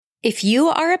If you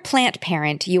are a plant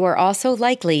parent, you are also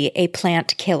likely a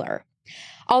plant killer.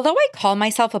 Although I call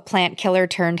myself a plant killer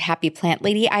turned happy plant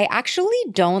lady, I actually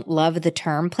don't love the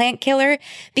term plant killer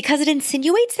because it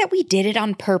insinuates that we did it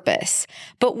on purpose.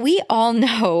 But we all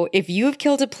know if you've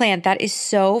killed a plant, that is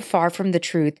so far from the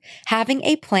truth. Having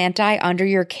a plant die under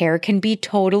your care can be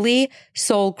totally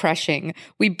soul crushing.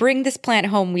 We bring this plant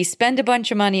home, we spend a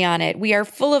bunch of money on it, we are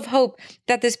full of hope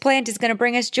that this plant is going to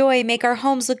bring us joy, make our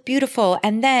homes look beautiful.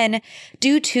 And then,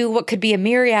 due to what could be a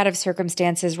myriad of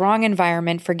circumstances, wrong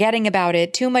environment, forgetting about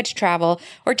it, too much travel,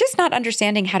 or just not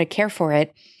understanding how to care for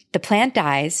it, the plant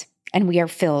dies and we are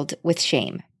filled with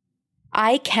shame.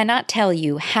 I cannot tell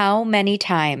you how many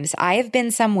times I have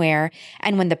been somewhere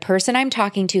and when the person I'm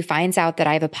talking to finds out that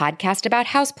I have a podcast about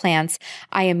houseplants,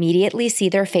 I immediately see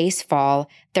their face fall,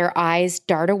 their eyes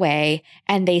dart away,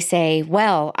 and they say,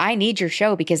 "Well, I need your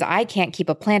show because I can't keep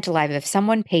a plant alive if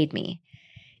someone paid me."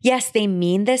 Yes, they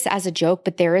mean this as a joke,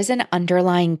 but there is an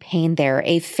underlying pain there,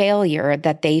 a failure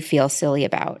that they feel silly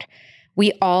about.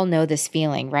 We all know this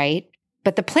feeling, right?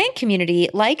 But the plant community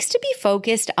likes to be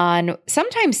focused on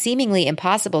sometimes seemingly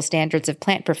impossible standards of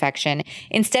plant perfection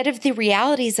instead of the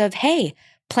realities of, hey,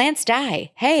 plants die.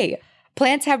 Hey,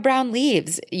 plants have brown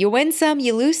leaves. You win some,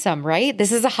 you lose some, right?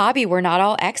 This is a hobby. We're not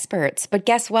all experts. But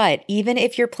guess what? Even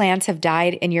if your plants have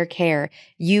died in your care,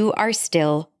 you are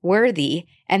still worthy,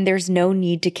 and there's no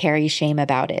need to carry shame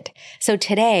about it. So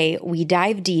today, we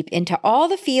dive deep into all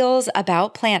the feels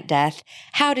about plant death,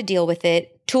 how to deal with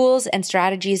it, tools and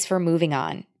strategies for moving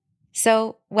on.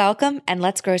 So welcome, and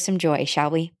let's grow some joy, shall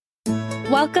we?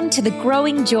 Welcome to the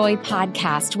Growing Joy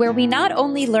podcast, where we not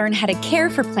only learn how to care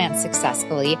for plants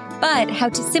successfully, but how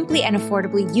to simply and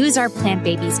affordably use our plant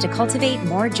babies to cultivate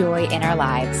more joy in our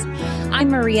lives. I'm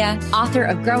Maria, author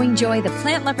of Growing Joy, the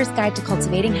Plant Lover's Guide to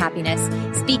Cultivating Happiness,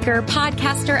 speaker,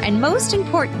 podcaster, and most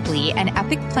importantly, an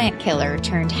epic plant killer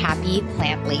turned happy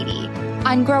plant lady.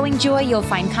 On Growing Joy, you'll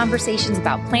find conversations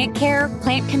about plant care,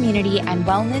 plant community, and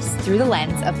wellness through the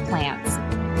lens of plants.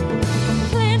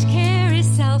 Plant care is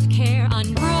self-care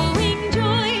on Growing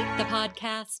Joy, the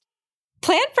podcast.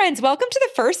 Plant friends, welcome to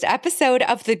the first episode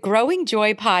of the Growing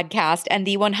Joy podcast and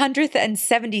the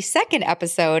 172nd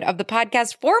episode of the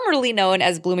podcast formerly known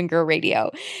as Bloom and Grow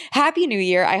Radio. Happy New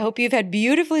Year. I hope you've had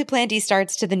beautifully planty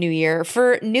starts to the new year.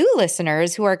 For new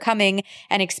listeners who are coming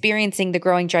and experiencing the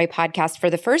Growing Joy podcast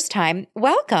for the first time,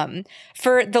 welcome.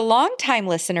 For the longtime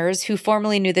listeners who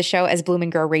formerly knew the show as Bloom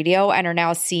and Grow Radio and are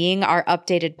now seeing our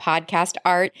updated podcast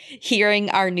art, hearing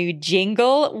our new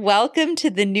jingle, welcome to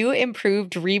the new,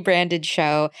 improved, rebranded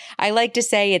show. I like to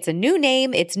say it's a new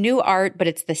name, it's new art, but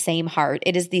it's the same heart.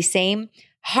 It is the same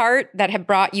heart that had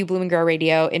brought you Bloom and Grow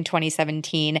Radio in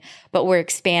 2017, but we're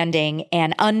expanding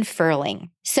and unfurling.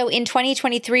 So in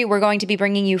 2023, we're going to be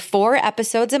bringing you 4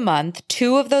 episodes a month.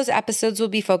 2 of those episodes will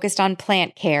be focused on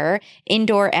plant care,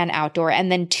 indoor and outdoor,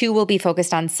 and then 2 will be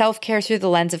focused on self-care through the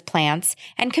lens of plants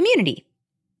and community.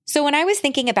 So when I was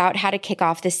thinking about how to kick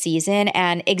off this season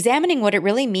and examining what it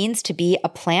really means to be a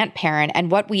plant parent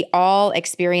and what we all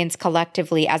experience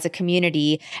collectively as a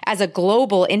community, as a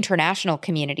global international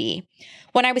community,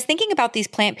 when I was thinking about these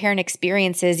plant parent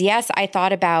experiences, yes, I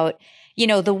thought about,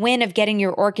 the win of getting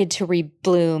your orchid to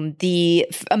rebloom, the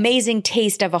amazing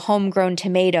taste of a homegrown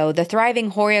tomato, the thriving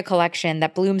Hoya collection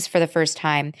that blooms for the first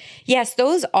time. Yes,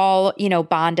 those all,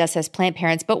 bond us as plant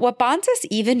parents. But what bonds us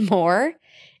even more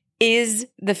is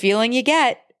the feeling you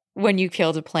get when you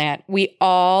killed a plant. We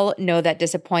all know that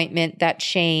disappointment, that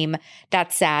shame,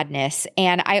 that sadness.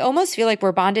 And I almost feel like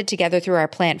we're bonded together through our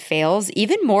plant fails,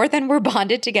 even more than we're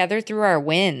bonded together through our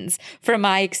wins, from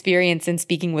my experience in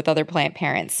speaking with other plant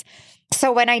parents.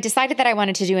 So when I decided that I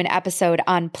wanted to do an episode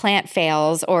on plant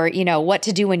fails or, what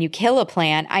to do when you kill a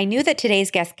plant, I knew that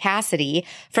today's guest, Cassidy,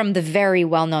 from the very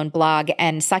well-known blog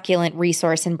and succulent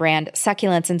resource and brand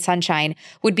Succulents and Sunshine,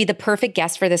 would be the perfect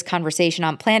guest for this conversation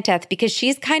on plant death because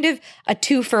she's kind of a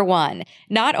 2-for-1.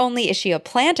 Not only is she a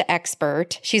plant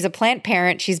expert, she's a plant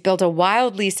parent, she's built a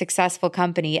wildly successful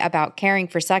company about caring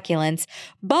for succulents,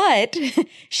 but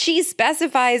she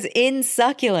specifies in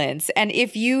succulents. And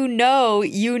if you know,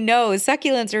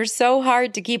 succulents are so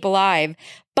hard to keep alive,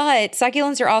 but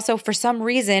succulents are also, for some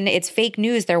reason, it's fake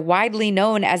news. They're widely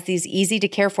known as these easy to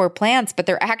care for plants, but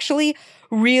they're actually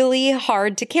really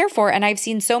hard to care for. And I've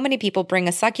seen so many people bring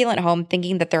a succulent home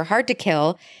thinking that they're hard to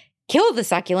kill, kill the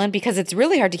succulent because it's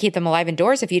really hard to keep them alive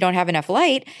indoors if you don't have enough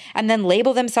light, and then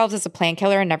label themselves as a plant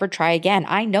killer and never try again.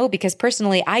 I know because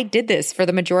personally, I did this for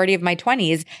the majority of my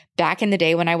 20s back in the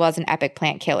day when I was an epic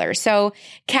plant killer. So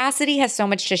Cassidy has so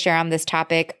much to share on this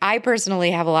topic. I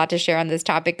personally have a lot to share on this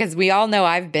topic because we all know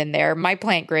I've been there. My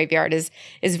plant graveyard is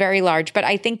very large. But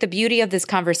I think the beauty of this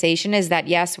conversation is that,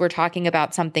 yes, we're talking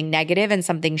about something negative and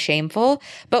something shameful,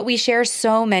 but we share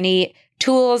so many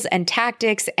tools and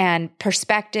tactics and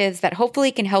perspectives that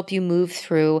hopefully can help you move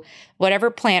through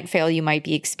whatever plant fail you might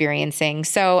be experiencing.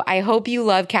 So I hope you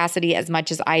love Cassidy as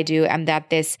much as I do, and that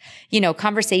this,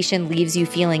 conversation leaves you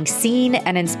feeling seen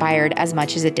and inspired as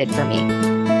much as it did for me.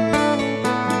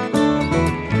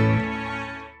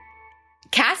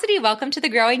 Cassidy, welcome to the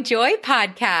Growing Joy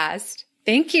podcast.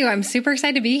 Thank you. I'm super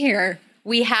excited to be here.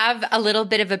 We have a little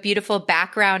bit of a beautiful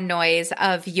background noise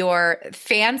of your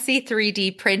fancy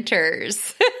 3D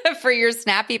printers for your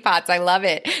Snappy Pots. I love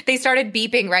it. They started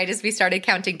beeping right as we started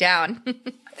counting down.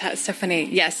 That's so funny.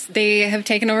 Yes, they have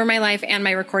taken over my life and my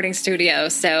recording studio.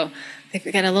 So they've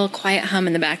got a little quiet hum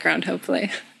in the background, hopefully.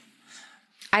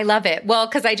 I love it. Well,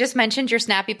 because I just mentioned your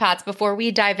Snappy Pots. Before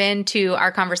we dive into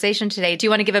our conversation today, do you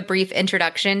want to give a brief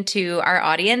introduction to our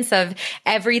audience of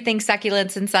everything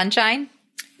succulents and sunshine?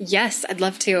 Yes, I'd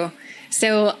love to.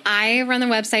 So I run the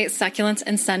website Succulents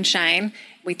and Sunshine.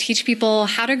 We teach people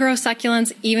how to grow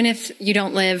succulents, even if you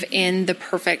don't live in the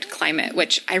perfect climate,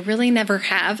 which I really never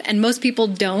have, and most people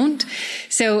don't.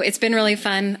 So it's been really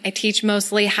fun. I teach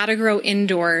mostly how to grow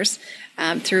indoors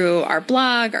through our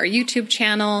blog, our YouTube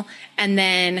channel, and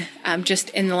then just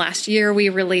in the last year, we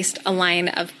released a line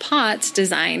of pots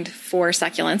designed for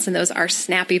succulents, and those are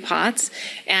Snappy Pots,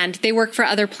 and they work for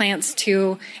other plants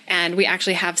too, and we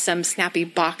actually have some Snappy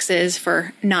boxes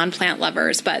for non-plant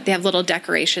lovers, but they have little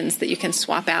decorations that you can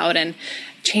swap out and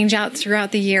change out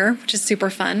throughout the year, which is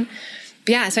super fun. But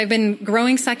yeah, so I've been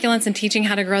growing succulents and teaching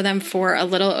how to grow them for a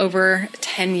little over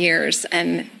 10 years,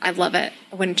 and I love it.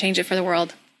 I wouldn't change it for the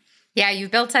world. Yeah,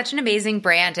 you've built such an amazing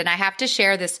brand. And I have to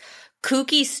share this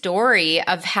kooky story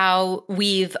of how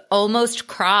we've almost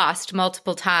crossed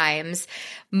multiple times,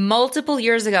 multiple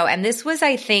years ago. And this was,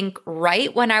 I think,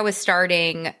 right when I was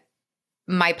starting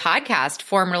my podcast,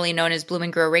 formerly known as Bloom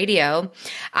and Grow Radio.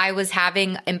 I was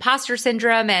having imposter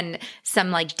syndrome and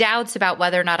some doubts about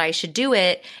whether or not I should do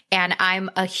it. And I'm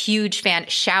a huge fan.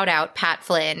 Shout out Pat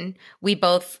Flynn. We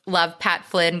both love Pat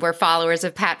Flynn. We're followers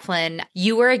of Pat Flynn.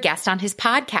 You were a guest on his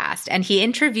podcast and he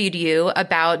interviewed you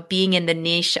about being in the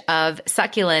niche of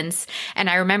succulents. And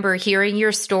I remember hearing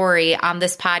your story on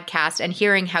this podcast and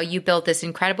hearing how you built this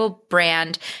incredible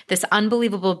brand, this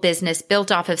unbelievable business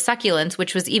built off of succulents,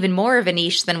 which was even more of a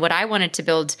niche than what I wanted to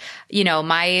build,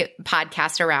 my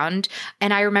podcast around.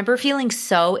 And I remember feeling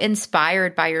so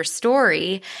inspired by your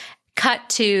story. Cut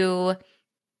to,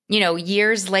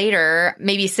 years later,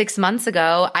 maybe 6 months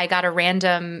ago, I got a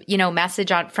random,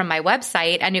 message from my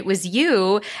website, and it was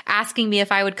you asking me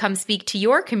if I would come speak to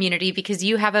your community because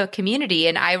you have a community.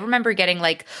 And I remember getting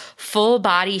full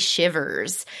body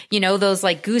shivers, those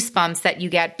goosebumps that you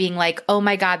get being oh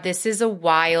my God, this is a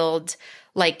wild,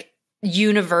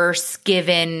 universe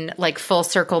given full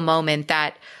circle moment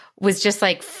that was just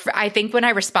I think when I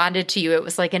responded to you, it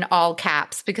was in all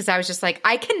caps because I was just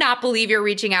I cannot believe you're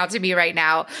reaching out to me right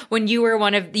now when you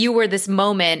were this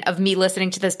moment of me listening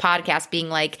to this podcast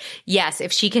being yes,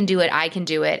 if she can do it, I can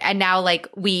do it. And now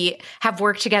we have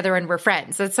worked together and we're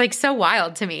friends. It's so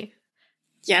wild to me.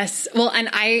 Yes. Well, and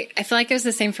I feel like it was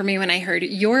the same for me when I heard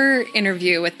your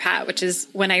interview with Pat, which is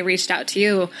when I reached out to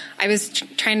you. I was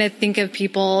trying to think of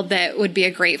people that would be a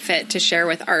great fit to share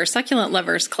with our Succulent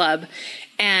Lovers Club.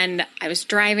 And I was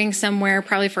driving somewhere,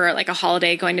 probably for a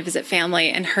holiday, going to visit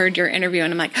family, and heard your interview.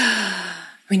 And I'm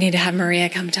we need to have Maria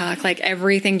come talk.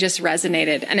 Everything just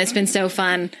resonated. And it's been so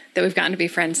fun that we've gotten to be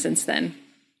friends since then.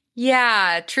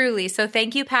 Yeah, truly. So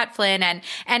thank you, Pat Flynn, and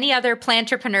any other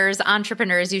plantrepreneurs,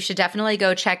 entrepreneurs, you should definitely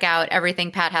go check out everything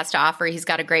Pat has to offer. He's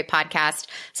got a great podcast,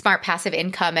 Smart Passive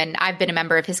Income, and I've been a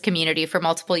member of his community for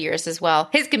multiple years as well.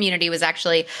 His community was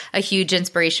actually a huge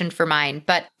inspiration for mine.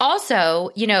 But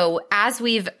also, as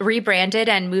we've rebranded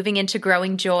and moving into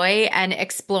Growing Joy and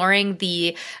exploring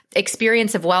the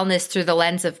experience of wellness through the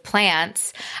lens of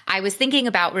plants, I was thinking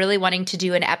about really wanting to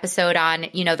do an episode on,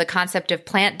 the concept of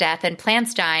plant death and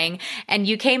plants dying. And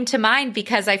you came to mind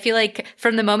because I feel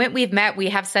from the moment we've met, we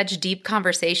have such deep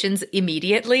conversations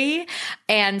immediately.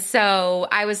 And so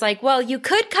I was well, you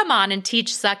could come on and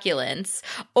teach succulents,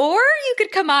 or you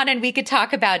could come on and we could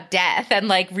talk about death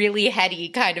and really heady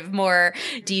kind of more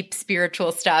deep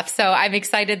spiritual stuff. So I'm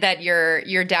excited that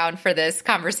you're down for this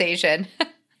conversation.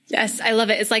 Yes, I love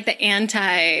it. It's like the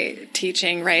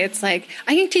anti-teaching, right? It's like,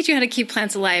 I can teach you how to keep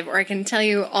plants alive, or I can tell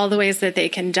you all the ways that they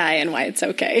can die and why it's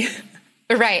okay.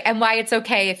 Right. And why it's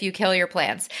okay if you kill your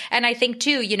plants. And I think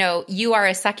too, you are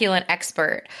a succulent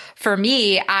expert. For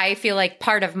me, I feel like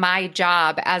part of my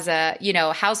job as a,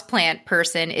 houseplant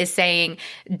person is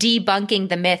debunking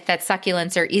the myth that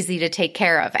succulents are easy to take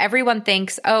care of. Everyone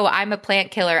thinks, oh, I'm a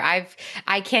plant killer.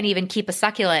 I can't even keep a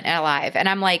succulent alive. And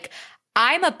I'm like,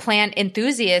 I'm a plant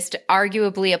enthusiast,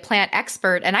 arguably a plant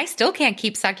expert, and I still can't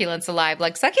keep succulents alive.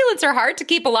 Like, succulents are hard to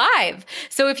keep alive.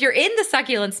 So if you're in the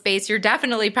succulent space, you're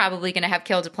definitely probably going to have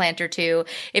killed a plant or two.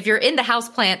 If you're in the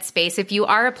houseplant space, if you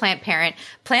are a plant parent,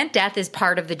 plant death is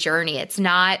part of the journey. It's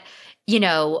not,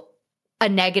 a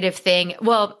negative thing.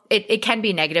 Well, it can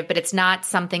be negative, but it's not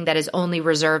something that is only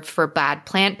reserved for bad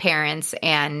plant parents.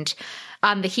 And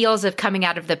on the heels of coming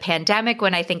out of the pandemic,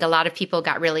 when I think a lot of people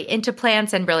got really into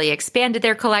plants and really expanded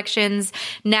their collections,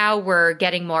 now we're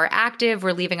getting more active.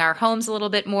 We're leaving our homes a little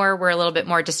bit more. We're a little bit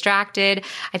more distracted.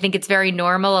 I think it's very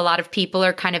normal. A lot of people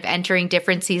are kind of entering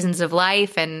different seasons of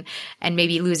life and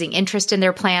maybe losing interest in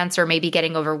their plants, or maybe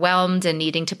getting overwhelmed and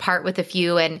needing to part with a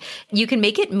few. And you can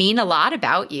make it mean a lot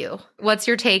about you. What's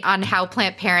your take on how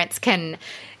plant parents can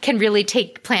really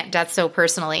take plant death so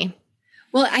personally?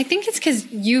 Well, I think it's because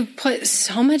you put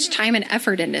so much time and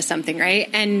effort into something, right?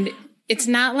 And it's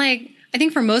not like, I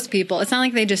think for most people, it's not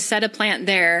like they just set a plant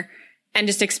there and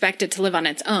just expect it to live on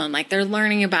its own. Like, they're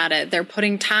learning about it. They're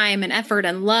putting time and effort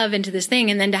and love into this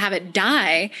thing. And then to have it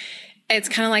die, it's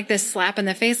kind of like this slap in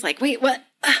the face, like, wait, what?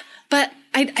 But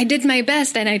I did my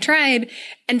best and I tried.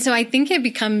 And so I think it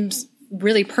becomes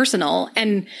really personal.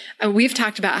 And we've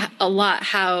talked about a lot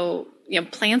how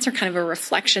plants are kind of a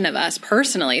reflection of us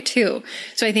personally too.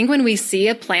 So I think when we see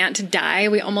a plant die,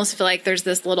 we almost feel like there's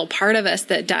this little part of us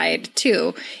that died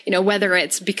too, whether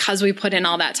it's because we put in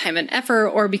all that time and effort,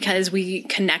 or because we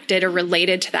connected or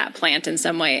related to that plant in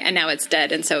some way, and now it's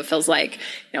dead. And so it feels like,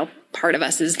 part of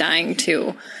us is dying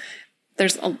too.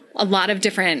 There's a lot of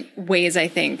different ways I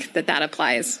think that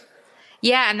applies.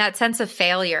 Yeah. And that sense of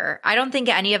failure. I don't think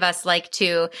any of us like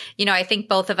to, I think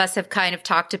both of us have kind of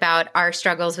talked about our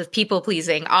struggles with people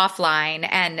pleasing offline,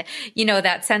 and,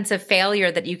 that sense of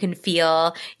failure that you can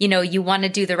feel. You want to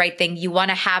do the right thing. You want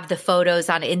to have the photos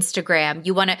on Instagram.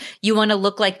 You want to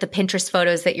look like the Pinterest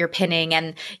photos that you're pinning.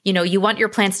 And, you want your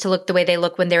plants to look the way they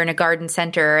look when they're in a garden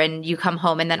center, and you come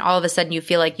home and then all of a sudden you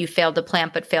feel like you failed the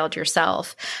plant, but failed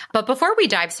yourself. But before we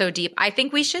dive so deep, I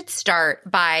think we should start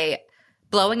by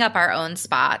blowing up our own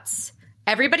spots.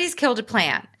 Everybody's killed a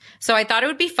plant. So I thought it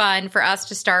would be fun for us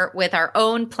to start with our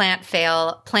own plant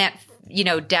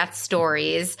death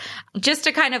stories, just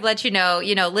to kind of let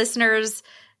listeners,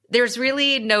 there's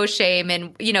really no shame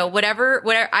in, whatever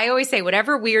I always say,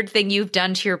 whatever weird thing you've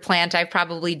done to your plant, I've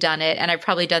probably done it, and I've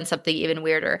probably done something even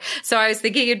weirder. So I was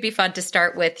thinking it'd be fun to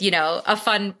start with, a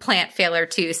fun plant failure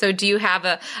too. So do you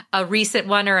have a recent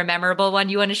one or a memorable one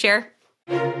you want to share?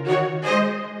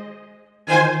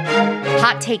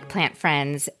 Hot take, plant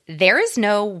friends. There is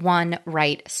no one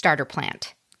right starter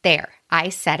plant. There, I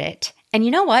said it. And you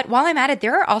know what? While I'm at it,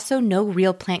 there are also no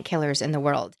real plant killers in the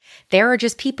world. There are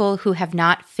just people who have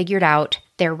not figured out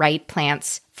their right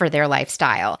plants for their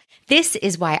lifestyle. This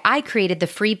is why I created the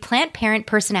free Plant Parent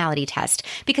Personality Test.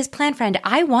 Because, plant friend,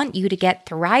 I want you to get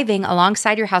thriving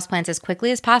alongside your houseplants as quickly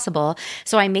as possible.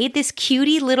 So I made this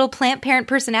cutie little Plant Parent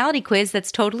Personality Quiz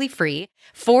that's totally free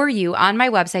for you on my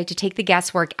website to take the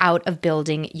guesswork out of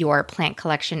building your plant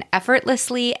collection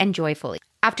effortlessly and joyfully.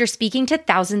 After speaking to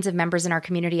thousands of members in our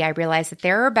community, I realized that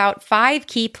there are about 5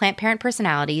 key plant parent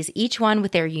personalities, each one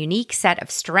with their unique set of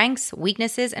strengths,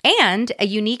 weaknesses, and a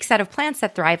unique set of plants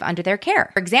that thrive under their care.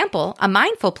 For example, a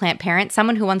mindful plant parent,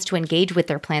 someone who wants to engage with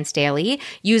their plants daily,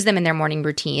 use them in their morning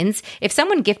routines. If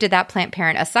someone gifted that plant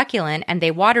parent a succulent and they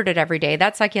watered it every day,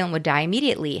 that succulent would die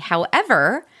immediately.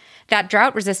 However, that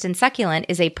drought-resistant succulent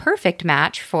is a perfect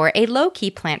match for a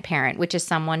low-key plant parent, which is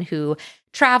someone who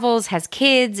travels, has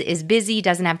kids, is busy,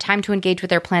 doesn't have time to engage with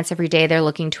their plants every day. They're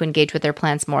looking to engage with their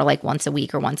plants more like once a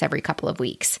week or once every couple of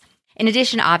weeks. In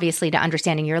addition, obviously, to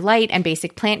understanding your light and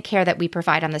basic plant care that we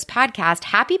provide on this podcast,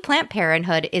 Happy Plant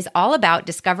Parenthood is all about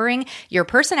discovering your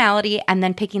personality and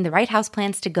then picking the right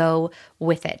houseplants to go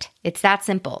with it. It's that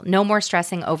simple. No more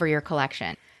stressing over your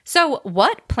collection. So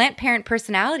what plant parent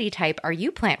personality type are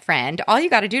you, plant friend? All you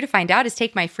got to do to find out is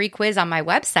take my free quiz on my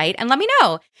website and let me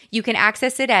know. You can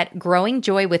access it at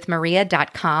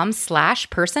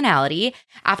growingjoywithmaria.com/personality.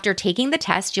 After taking the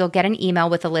test, you'll get an email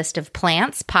with a list of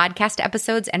plants, podcast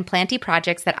episodes, and planty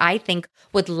projects that I think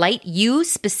would light you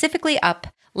specifically up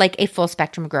like a full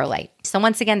spectrum grow light. So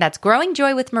once again, that's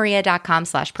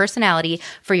growingjoywithmaria.com/personality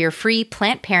for your free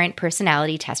plant parent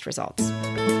personality test results.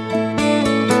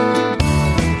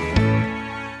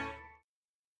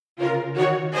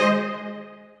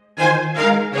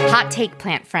 Hot take,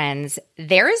 plant friends.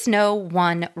 There is no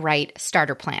one right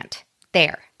starter plant.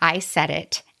 There, I said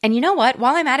it. And you know what?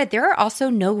 While I'm at it, there are also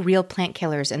no real plant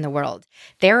killers in the world.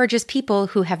 There are just people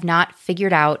who have not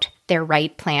figured out their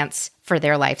right plants for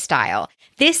their lifestyle.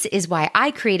 This is why I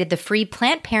created the free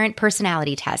Plant Parent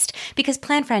Personality Test. Because,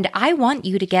 plant friend, I want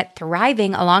you to get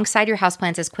thriving alongside your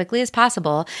houseplants as quickly as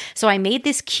possible. So I made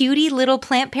this cutie little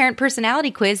Plant Parent Personality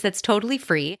quiz that's totally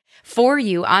free for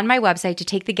you on my website to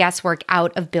take the guesswork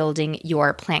out of building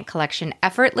your plant collection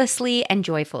effortlessly and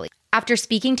joyfully. After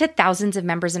speaking to thousands of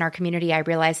members in our community, I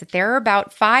realized that there are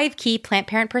about 5 key plant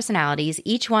parent personalities,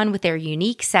 each one with their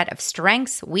unique set of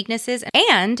strengths, weaknesses,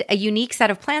 and a unique set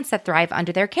of plants that thrive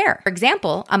under their care. For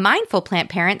example, a mindful plant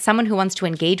parent, someone who wants to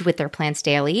engage with their plants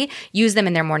daily, use them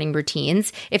in their morning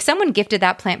routines. If someone gifted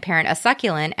that plant parent a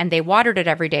succulent and they watered it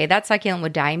every day, that succulent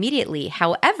would die immediately.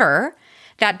 However,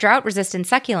 that drought-resistant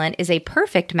succulent is a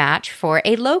perfect match for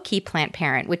a low-key plant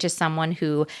parent, which is someone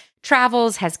who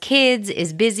travels, has kids,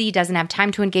 is busy, doesn't have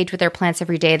time to engage with their plants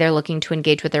every day. They're looking to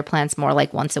engage with their plants more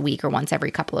like once a week or once every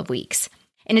couple of weeks.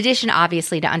 In addition,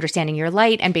 obviously, to understanding your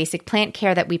light and basic plant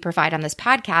care that we provide on this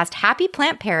podcast, Happy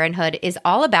Plant Parenthood is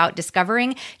all about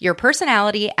discovering your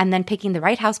personality and then picking the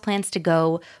right houseplants to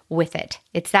go with it.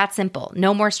 It's that simple.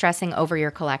 No more stressing over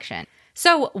your collection.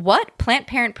 So what plant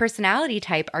parent personality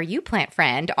type are you, plant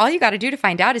friend? All you got to do to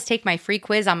find out is take my free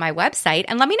quiz on my website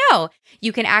and let me know.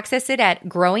 You can access it at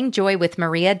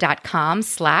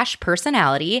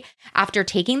growingjoywithmaria.com/personality. After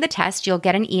taking the test, you'll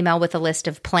get an email with a list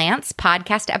of plants,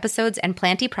 podcast episodes, and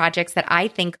planty projects that I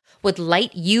think would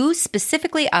light you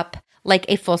specifically up like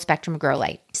a full spectrum grow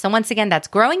light. So once again, that's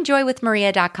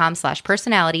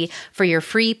growingjoywithmaria.com/personality for your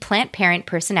free plant parent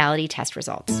personality test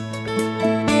results.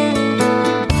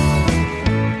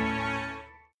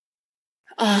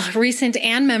 Recent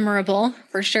and memorable,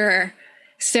 for sure.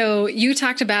 So you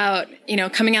talked about,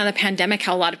 coming out of the pandemic,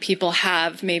 how a lot of people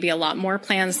have maybe a lot more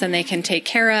plants than they can take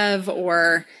care of,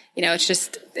 or,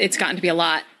 it's gotten to be a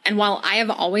lot. And while I have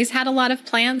always had a lot of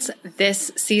plants,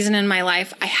 this season in my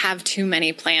life, I have too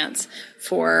many plants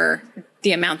for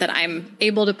the amount that I'm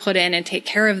able to put in and take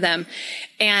care of them.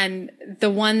 And the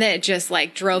one that just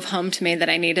drove home to me that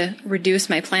I need to reduce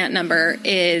my plant number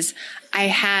is I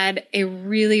had a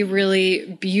really,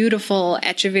 really beautiful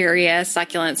Echeveria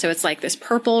succulent. So it's like this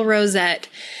purple rosette,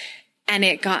 and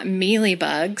it got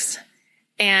mealybugs,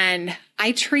 and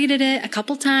I treated it a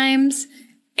couple times,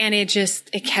 and it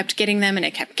kept getting them and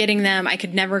it kept getting them. I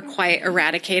could never quite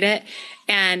eradicate it.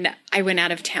 And I went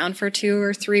out of town for 2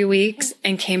 or 3 weeks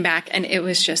and came back, and it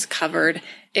was just covered.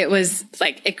 It was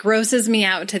it grosses me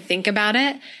out to think about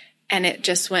it. And it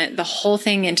just went the whole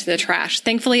thing into the trash.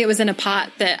 Thankfully, it was in a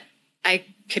pot that I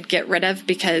could get rid of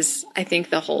because I think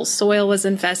the whole soil was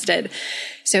infested.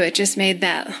 So it just made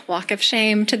that walk of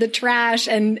shame to the trash,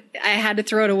 and I had to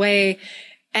throw it away.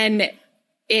 And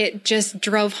it just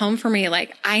drove home for me,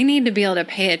 I need to be able to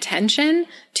pay attention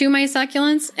to my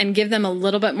succulents and give them a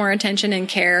little bit more attention and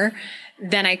care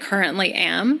than I currently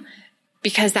am,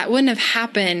 because that wouldn't have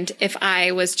happened if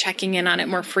I was checking in on it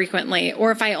more frequently,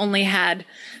 or if I only had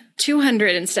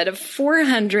 200 instead of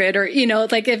 400, or,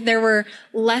 if there were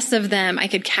less of them, I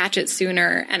could catch it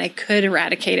sooner and I could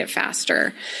eradicate it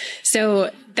faster.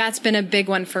 So that's been a big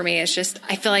one for me. It's just,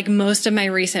 I feel like most of my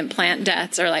recent plant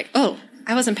deaths are oh,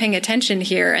 I wasn't paying attention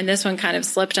here. And this one kind of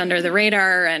slipped under the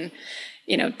radar, and,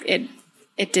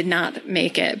 it did not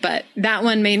make it. But that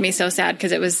one made me so sad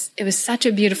because it was such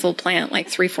a beautiful plant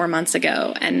 3-4 months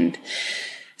ago, and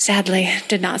sadly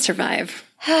did not survive.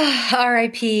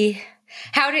 R.I.P.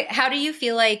 How do you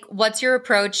feel what's your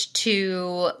approach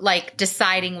to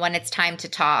deciding when it's time to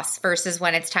toss versus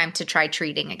when it's time to try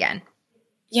treating again?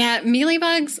 Yeah,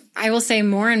 mealybugs, I will say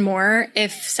more and more,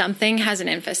 if something has an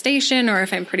infestation or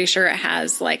if I'm pretty sure it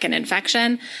has an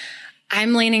infection,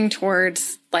 I'm leaning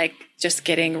towards just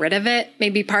getting rid of it.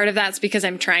 Maybe part of that's because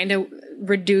I'm trying to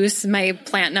reduce my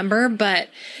plant number, but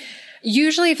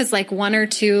usually if it's 1 or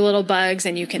 2 little bugs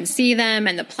and you can see them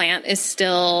and the plant is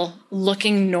still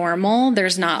looking normal,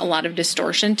 there's not a lot of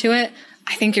distortion to it,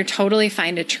 I think you're totally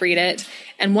fine to treat it.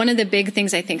 And one of the big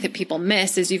things I think that people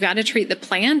miss is you've got to treat the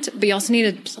plant, but you also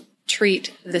need to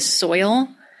treat the soil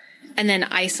and then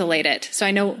isolate it. So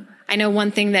I know one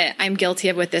thing that I'm guilty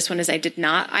of with this one is I did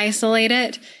not isolate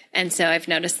it. And so I've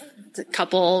noticed a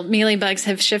couple mealybugs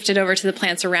have shifted over to the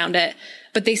plants around it,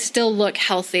 but they still look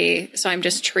healthy. So I'm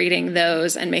just treating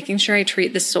those and making sure I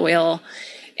treat the soil.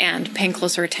 and paying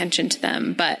closer attention to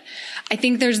them. But I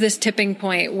think there's this tipping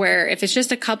point where if it's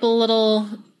just a couple little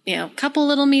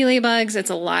mealybugs, it's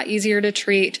a lot easier to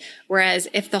treat. Whereas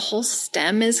if the whole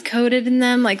stem is coated in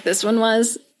them, like this one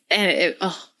was, and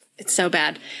it's so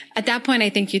bad. At that point, I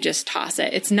think you just toss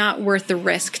it. It's not worth the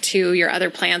risk to your other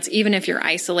plants, even if you're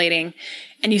isolating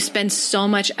and you spend so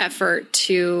much effort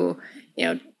to,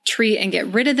 treat and get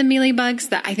rid of the mealybugs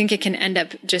that I think it can end up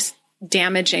just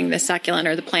damaging the succulent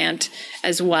or the plant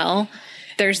as well.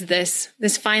 There's this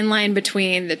fine line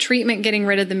between the treatment getting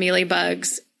rid of the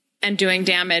mealybugs and doing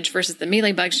damage versus the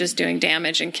mealybugs just doing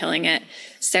damage and killing it.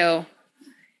 So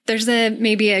there's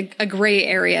maybe a gray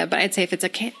area, but I'd say if it's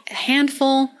a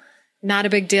handful, not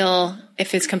a big deal.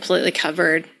 If it's completely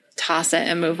covered, toss it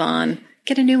and move on.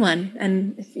 Get a new one.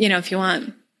 And, if you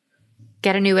want.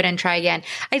 Get a new one and try again.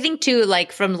 I think too,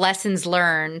 like from lessons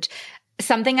learned,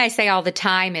 something I say all the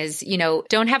time is,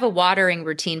 don't have a watering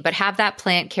routine, but have that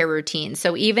plant care routine.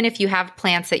 So even if you have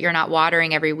plants that you're not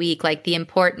watering every week, like the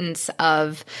importance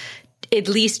of at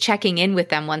least checking in with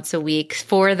them once a week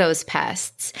for those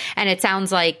pests. And it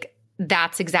sounds like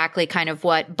that's exactly kind of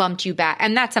what bumped you back.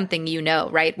 And that's something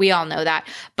right? We all know that.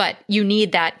 But you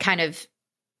need that kind of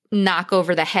knock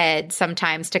over the head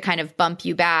sometimes to kind of bump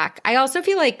you back. I also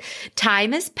feel like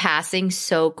time is passing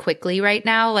so quickly right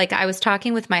now. Like I was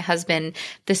talking with my husband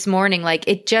this morning,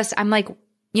 I'm like,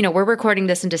 we're recording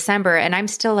this in December and I'm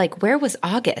still like, where was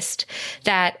August?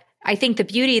 That I think the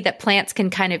beauty that plants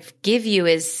can kind of give you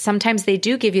is sometimes they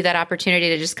do give you that opportunity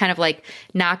to just kind of like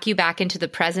knock you back into the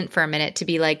present for a minute to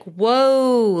be like,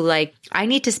 whoa, like I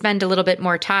need to spend a little bit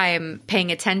more time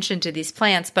paying attention to these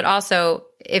plants. But also,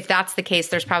 if that's the case,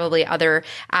 there's probably other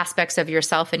aspects of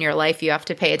yourself and your life you have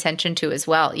to pay attention to as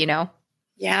well,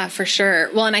 Yeah, for sure.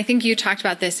 Well, and I think you talked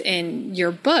about this in your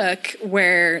book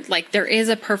where like there is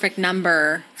a perfect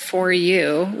number for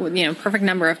you, perfect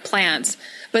number of plants,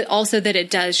 but also that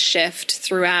it does shift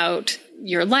throughout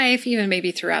your life, even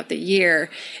maybe throughout the year.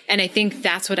 And I think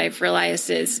that's what I've realized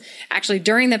is actually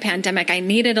during the pandemic, I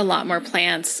needed a lot more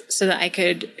plants so that I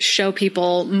could show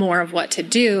people more of what to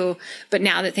do. But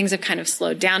now that things have kind of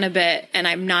slowed down a bit and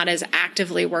I'm not as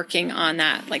actively working on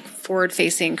that, like forward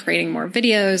facing, creating more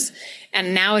videos,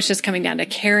 and now it's just coming down to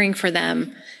caring for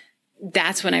them.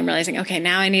 That's when I'm realizing, okay,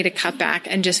 now I need to cut back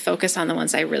and just focus on the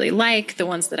ones I really like, the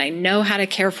ones that I know how to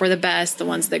care for the best, the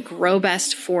ones that grow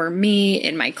best for me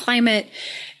in my climate,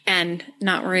 and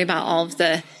not worry about all of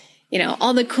the,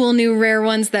 all the cool new rare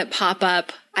ones that pop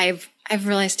up. I've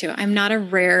realized too, I'm not a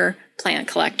rare plant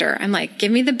collector. I'm like,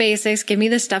 give me the basics, give me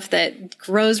the stuff that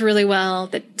grows really well,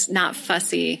 that's not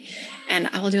fussy, and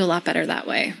I will do a lot better that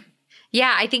way.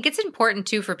 Yeah, I think it's important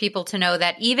too for people to know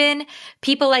that even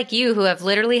people like you who have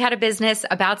literally had a business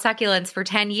about succulents for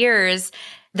 10 years,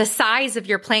 the size of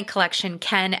your plant collection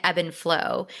can ebb and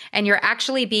flow. And you're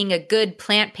actually being a good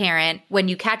plant parent when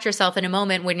you catch yourself in a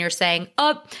moment when you're saying,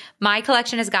 oh, my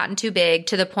collection has gotten too big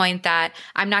to the point that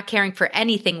I'm not caring for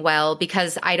anything well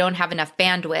because I don't have enough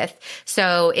bandwidth.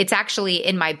 So it's actually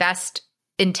in my best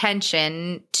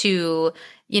intention to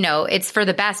it's for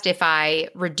the best if I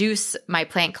reduce my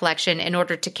plant collection in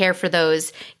order to care for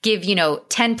those, give,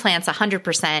 10 plants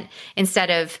 100% instead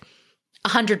of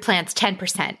 100 plants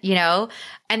 10%,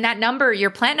 and that number,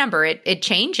 your plant number, it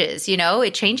changes,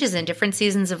 it changes in different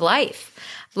seasons of life.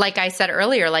 Like I said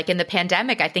earlier, like in the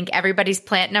pandemic, I think everybody's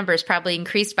plant numbers probably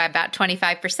increased by about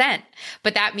 25%,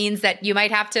 but that means that you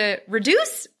might have to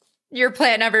reduce your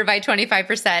plant number by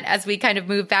 25% as we kind of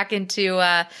move back into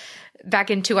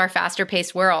our faster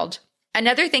paced world.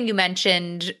 Another thing you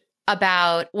mentioned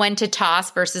about when to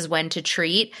toss versus when to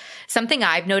treat, something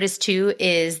I've noticed too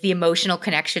is the emotional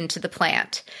connection to the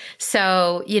plant.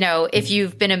 So, if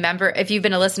you've been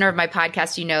a listener of my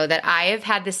podcast, you know that I have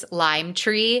had this lime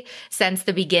tree since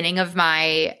the beginning of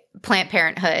my plant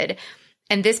parenthood.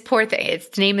 And this poor thing,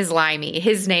 its name is Limey.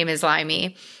 His name is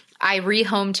Limey. I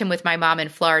rehomed him with my mom in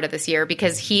Florida this year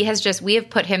because we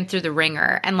have put him through the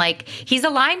ringer, and like, he's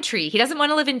a lime tree. He doesn't want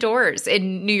to live indoors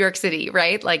in New York City,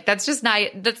 right? Like that's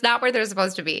not where they're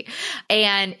supposed to be.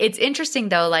 And it's interesting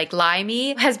though, like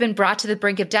Limey has been brought to the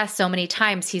brink of death so many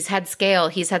times. He's had scale,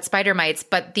 he's had spider mites,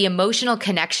 but the emotional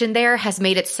connection there has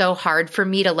made it so hard for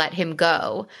me to let him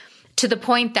go. To the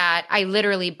point that I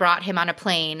literally brought him on a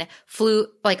plane,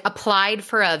 applied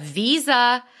for a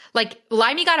visa. Like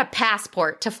Limey got a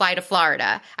passport to fly to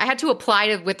Florida. I had to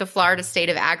apply with the Florida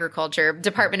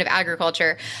Department of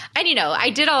Agriculture. And, I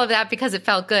did all of that because it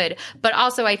felt good. But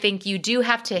also I think you do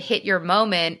have to hit your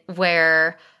moment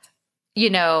where,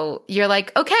 you're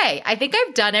like, okay, I think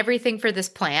I've done everything for this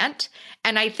plant.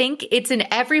 And I think it's in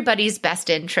everybody's best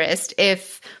interest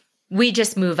if we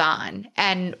just move on.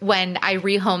 And when I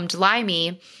rehomed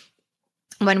Limey,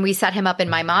 when we set him up in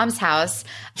my mom's house,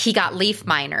 he got leaf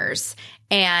miners.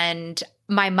 And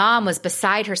my mom was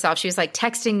beside herself. She was like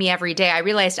texting me every day. I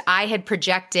realized I had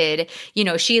projected,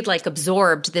 she had like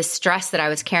absorbed this stress that I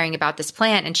was carrying about this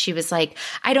plant. And she was like,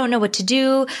 I don't know what to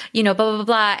do, blah, blah,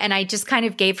 blah. And I just kind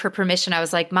of gave her permission. I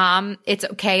was like, Mom, it's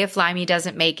okay if Limey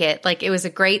doesn't make it. Like, it was a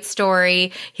great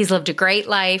story. He's lived a great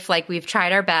life. Like, we've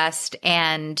tried our best.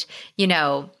 And,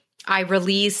 I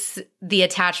release the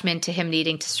attachment to him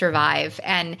needing to survive,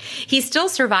 and he's still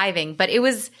surviving, but it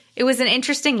was an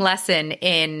interesting lesson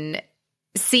in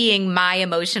seeing my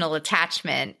emotional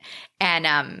attachment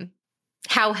and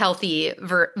how healthy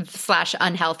 /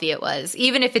 unhealthy it was,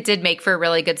 even if it did make for a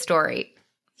really good story.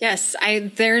 Yes,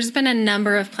 there's been a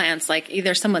number of plants, like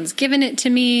either someone's given it to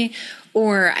me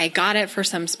or I got it for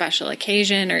some special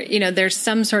occasion, or, there's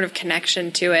some sort of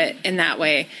connection to it in that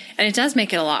way. And it does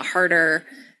make it a lot harder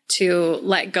to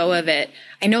let go of it.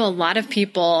 I know a lot of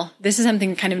people, this is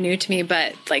something kind of new to me,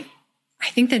 but like, I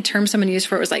think the term someone used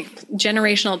for it was like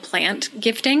generational plant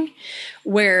gifting,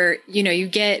 where, you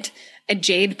get a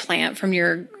jade plant from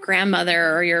your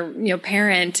grandmother or your,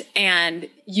 parent, and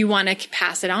you want to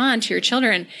pass it on to your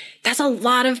children. That's a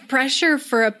lot of pressure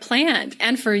for a plant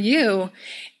and for you.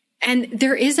 And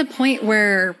there is a point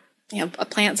where a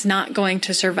plant's not going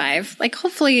to survive. Like,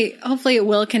 hopefully it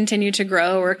will continue to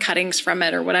grow, or cuttings from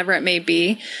it, or whatever it may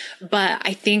be. But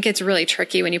I think it's really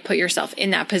tricky when you put yourself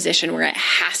in that position where it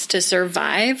has to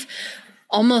survive.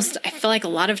 Almost, I feel like a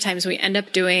lot of times we end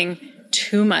up doing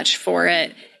too much for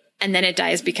it, and then it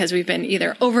dies because we've been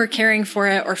either over caring for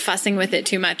it or fussing with it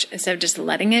too much, instead of just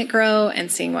letting it grow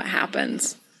and seeing what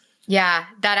happens. Yeah,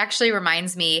 that actually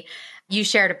reminds me, you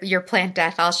shared your plant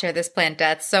death. I'll share this plant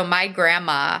death. So my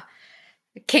grandma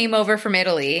came over from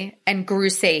Italy and grew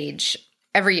sage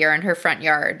every year in her front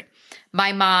yard.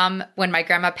 My mom, when my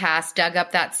grandma passed, dug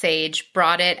up that sage,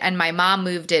 brought it, and my mom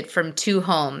moved it from 2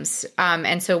 homes.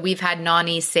 And so we've had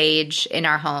Nani sage in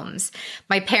our homes.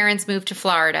 My parents moved to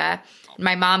Florida.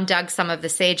 My mom dug some of the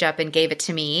sage up and gave it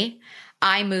to me.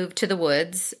 I moved to the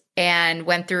woods and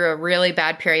went through a really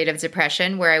bad period of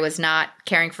depression where I was not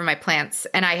caring for my plants,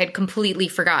 and I had completely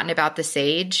forgotten about the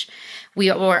sage.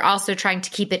 We were also trying to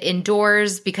keep it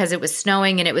indoors because it was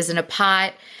snowing and it was in a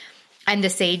pot, and the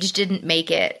sage didn't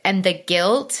make it. And the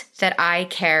guilt that I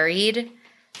carried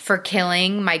for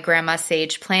killing my grandma's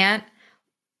sage plant,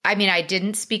 I mean, I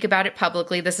didn't speak about it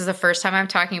publicly. This is the first time I'm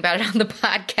talking about it on the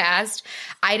podcast.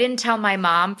 I didn't tell my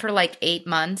mom for like 8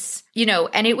 months,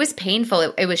 and it was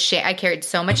painful. It was I carried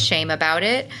so much shame about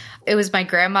it. It was my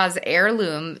grandma's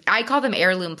heirloom. I call them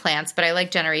heirloom plants, but I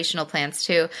like generational plants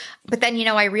too. But then,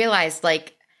 I realized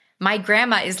like my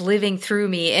grandma is living through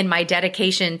me in my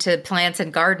dedication to plants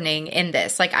and gardening in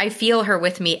this. Like, I feel her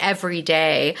with me every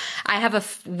day. I have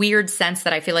a weird sense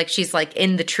that I feel like she's like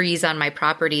in the trees on my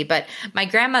property, but my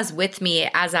grandma's with me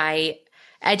as I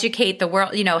educate the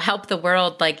world, help the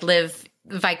world like live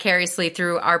vicariously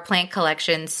through our plant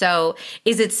collection. So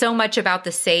is it so much about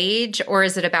the sage, or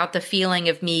is it about the feeling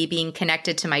of me being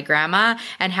connected to my grandma?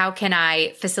 And how can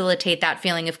I facilitate that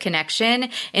feeling of connection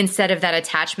instead of that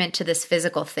attachment to this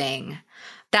physical thing?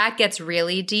 That gets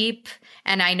really deep.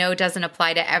 And I know it doesn't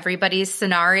apply to everybody's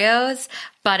scenarios,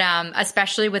 but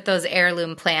especially with those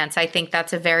heirloom plants, I think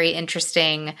that's a very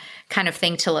interesting kind of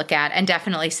thing to look at, and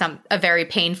definitely a very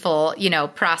painful,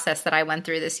 process that I went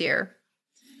through this year.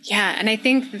 Yeah. And I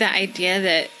think the idea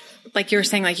that, like you were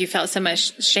saying, like you felt so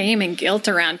much shame and guilt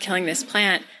around killing this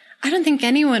plant. I don't think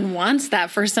anyone wants that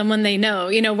for someone they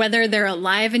know, whether they're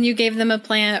alive and you gave them a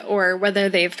plant or whether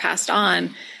they've passed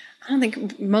on. I don't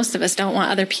think most of us don't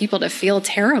want other people to feel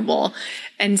terrible.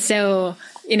 And so,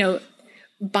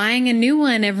 buying a new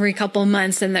one every couple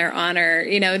months in their honor,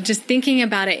 just thinking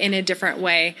about it in a different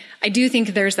way. I do think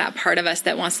there's that part of us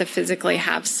that wants to physically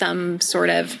have some sort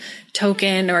of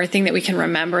token or thing that we can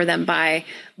remember them by.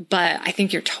 But I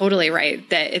think you're totally right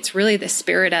that it's really the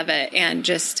spirit of it, and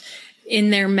just in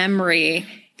their memory,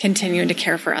 continuing to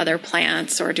care for other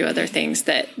plants or do other things.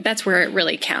 That's where it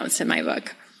really counts in my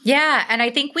book. Yeah. And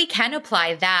I think we can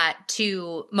apply that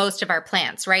to most of our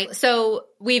plants, right? So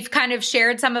we've kind of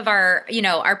shared some of our,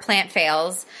 our plant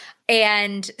fails.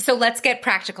 And so let's get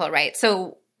practical, right?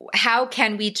 So how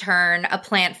can we turn a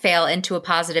plant fail into a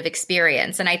positive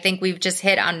experience? And I think we've just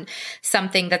hit on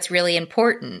something that's really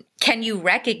important. Can you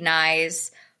recognize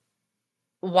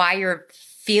why you're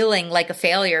feeling like a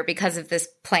failure because of this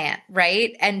plant,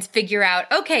 right? And figure out,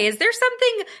 okay, is there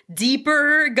something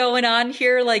deeper going on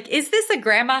here? Like, is this a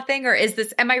grandma thing, or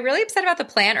am I really upset about the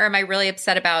plant, or am I really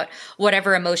upset about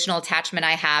whatever emotional attachment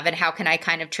I have, and how can I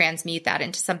kind of transmute that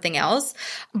into something else?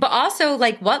 But also,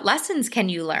 like, what lessons can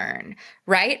you learn,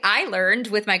 right? I learned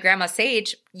with my grandma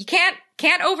sage, you can't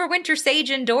overwinter sage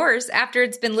indoors after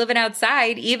it's been living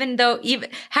outside, even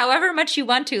however much you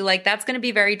want to, like, that's going to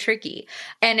be very tricky.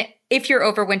 And if you're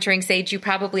overwintering sage, you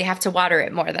probably have to water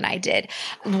it more than I did.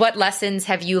 What lessons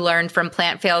have you learned from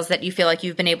plant fails that you feel like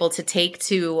you've been able to take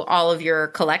to all of your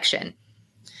collection?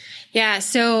 Yeah.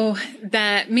 So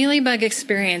the mealybug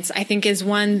experience, I think, is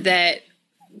one that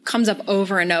comes up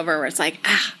over and over, where it's like,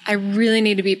 I really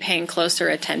need to be paying closer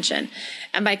attention.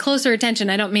 And by closer attention,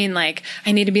 I don't mean like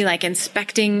I need to be like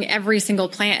inspecting every single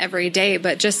plant every day,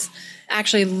 but just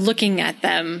actually looking at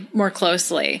them more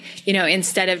closely,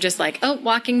 instead of just like, oh,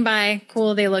 walking by,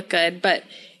 cool, they look good. But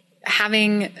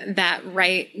having that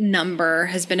right number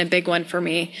has been a big one for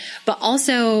me. But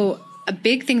also a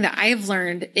big thing that I've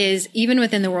learned is, even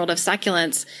within the world of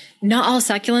succulents, not all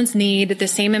succulents need the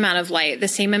same amount of light, the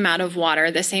same amount of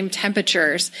water, the same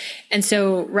temperatures. And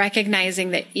so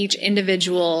recognizing that each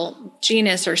individual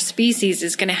genus or species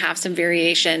is going to have some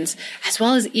variations, as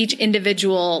well as each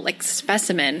individual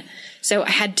specimen. So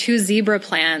I had 2 zebra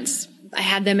plants. I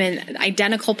had them in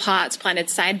identical pots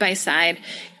planted side by side,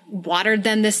 watered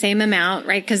them the same amount,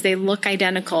 right? Because they look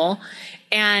identical.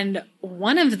 And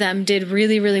one of them did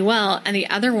really, really well, and the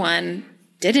other one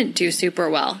didn't do super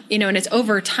well, and it's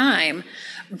over time.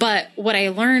 But what I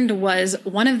learned was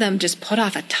one of them just put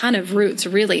off a ton of roots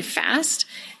really fast,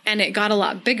 and it got a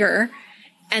lot bigger.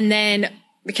 And then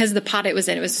because the pot it was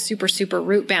in, it was super, super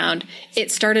root bound,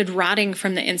 it started rotting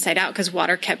from the inside out because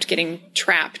water kept getting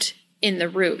trapped in the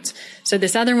roots. So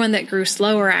this other one that grew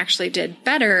slower actually did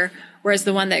better, whereas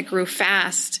the one that grew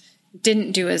fast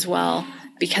didn't do as well,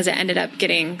 because it ended up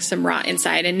getting some rot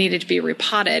inside and needed to be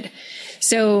repotted.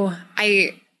 So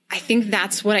I think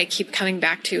that's what I keep coming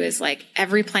back to, is like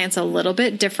every plant's a little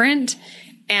bit different,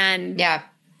 and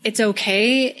it's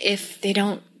okay if they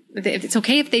don't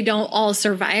all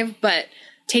survive, but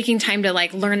taking time to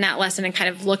learn that lesson and kind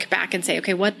of look back and say,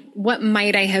 okay, what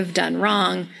might I have done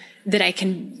wrong that I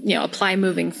can, apply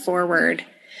moving forward,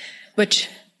 which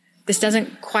this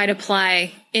doesn't quite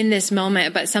apply in this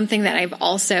moment, but something that I've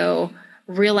also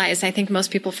realized, I think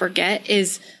most people forget,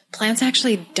 is plants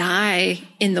actually die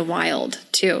in the wild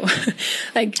too.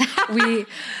 Man,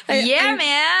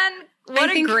 what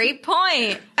a great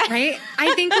point. Right?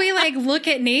 I think we look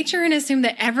at nature and assume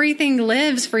that everything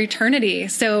lives for eternity.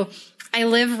 So I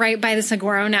live right by the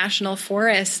Saguaro National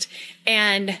Forest,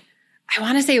 and I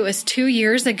want to say it was 2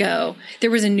 years ago,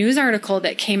 there was a news article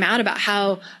that came out about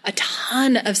how a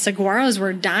ton of saguaros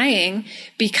were dying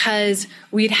because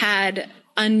we'd had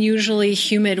unusually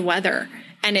humid weather,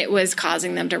 and it was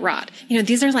causing them to rot.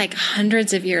 These are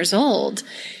hundreds of years old.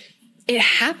 It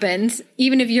happens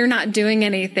even if you're not doing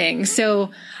anything.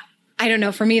 So I don't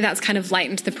know, for me, that's kind of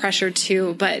lightened the pressure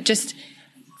too. But just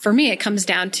for me, it comes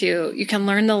down to, you can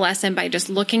learn the lesson by just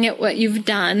looking at what you've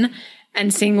done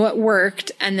and seeing what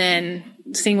worked, and then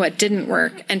seeing what didn't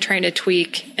work and trying to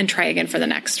tweak and try again for the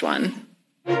next one.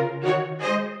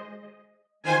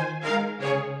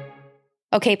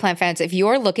 Okay, plant fans, if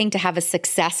you're looking to have a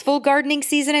successful gardening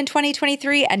season in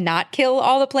 2023 and not kill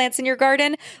all the plants in your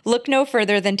garden, look no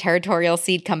further than Territorial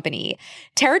Seed Company.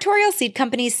 Territorial Seed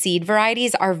Company's seed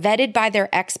varieties are vetted by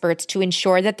their experts to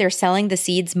ensure that they're selling the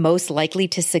seeds most likely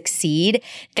to succeed.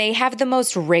 They have the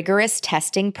most rigorous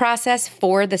testing process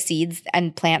for the seeds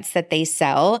and plants that they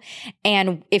sell.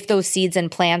 And if those seeds and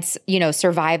plants,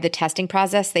 survive the testing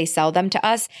process, they sell them to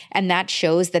us. And that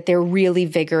shows that they're really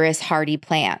vigorous, hardy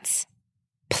plants.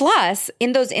 Plus,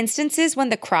 in those instances when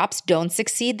the crops don't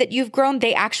succeed that you've grown,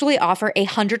 they actually offer a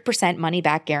 100%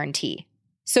 money-back guarantee.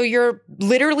 So you're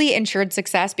literally insured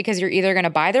success, because you're either going to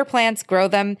buy their plants, grow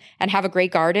them, and have a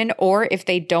great garden, or if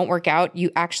they don't work out, you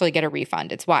actually get a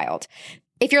refund. It's wild.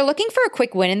 If you're looking for a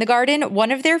quick win in the garden,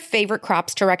 one of their favorite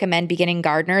crops to recommend beginning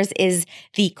gardeners is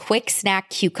the quick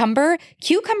snack cucumber.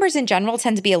 Cucumbers in general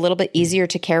tend to be a little bit easier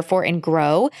to care for and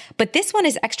grow, but this one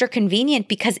is extra convenient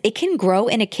because it can grow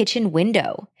in a kitchen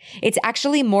window. It's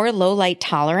actually more low light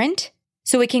tolerant,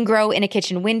 so it can grow in a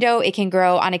kitchen window. It can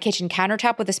grow on a kitchen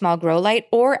countertop with a small grow light,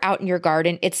 or out in your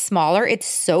garden. It's smaller. It's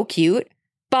so cute,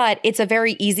 but it's a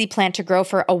very easy plant to grow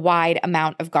for a wide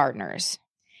amount of gardeners.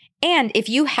 And if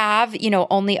you have,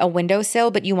 only a windowsill,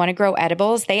 but you want to grow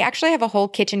edibles, they actually have a whole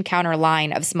kitchen counter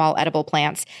line of small edible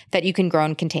plants that you can grow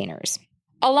in containers.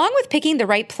 Along with picking the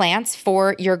right plants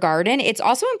for your garden, it's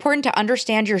also important to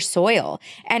understand your soil.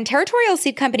 And Territorial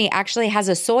Seed Company actually has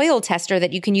a soil tester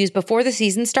that you can use before the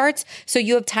season starts, so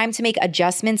you have time to make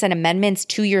adjustments and amendments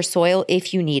to your soil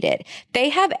if you need it. They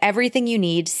have everything you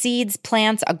need: seeds,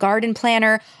 plants, a garden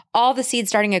planner, all the seed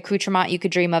starting accoutrement you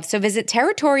could dream of. So visit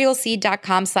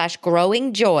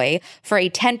territorialseed.com/growingjoy for a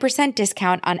 10%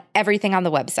 discount on everything on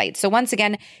the website. So once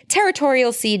again,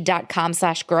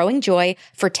 territorialseed.com/growingjoy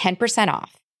for 10%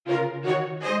 off.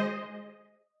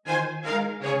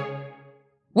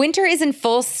 Winter is in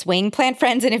full swing, plant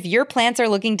friends, and if your plants are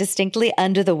looking distinctly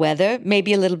under the weather,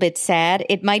 maybe a little bit sad,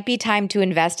 it might be time to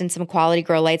invest in some quality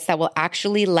grow lights that will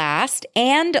actually last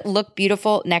and look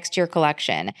beautiful next to your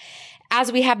collection. As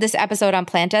we have this episode on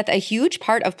plant death, a huge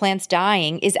part of plants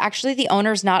dying is actually the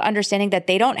owners not understanding that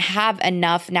they don't have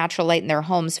enough natural light in their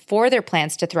homes for their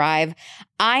plants to thrive.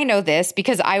 I know this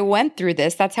because I went through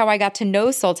this. That's how I got to know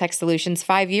Soltech Solutions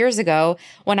 5 years ago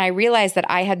when I realized that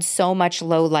I had so much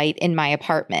low light in my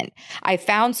apartment. I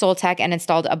found Soltech and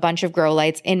installed a bunch of grow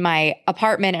lights in my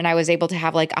apartment, and I was able to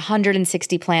have like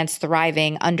 160 plants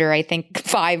thriving under, I think,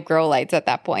 5 grow lights at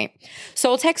that point.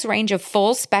 Soltech's range of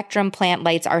full spectrum plant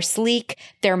lights are sleek,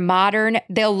 they're modern,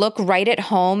 they'll look right at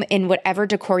home in whatever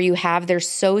decor you have. They're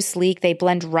so sleek, they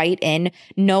blend right in.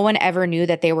 No one ever knew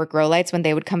that they were grow lights when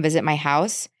they would come visit my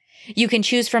house. You can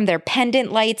choose from their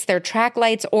pendant lights, their track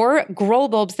lights, or grow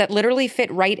bulbs that literally fit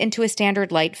right into a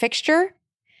standard light fixture.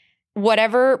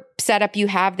 Whatever setup you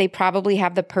have, they probably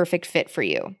have the perfect fit for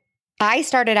you. I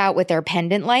started out with their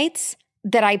pendant lights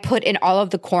that I put in all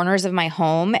of the corners of my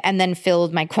home and then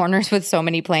filled my corners with so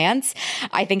many plants.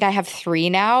 I think I have 3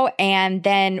 now. And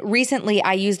then recently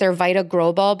I used their Vita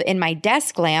grow bulb in my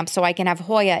desk lamp so I can have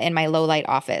Hoya in my low light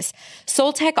office.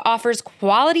 Soltech offers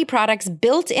quality products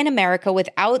built in America with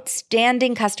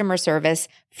outstanding customer service,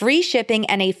 free shipping,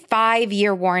 and a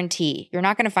 5-year warranty. You're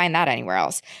not going to find that anywhere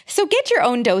else. So get your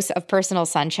own dose of personal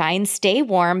sunshine, stay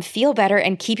warm, feel better,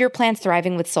 and keep your plants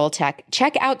thriving with Soltech.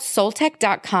 Check out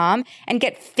soltech.com and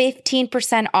get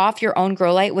 15% off your own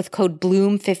grow light with code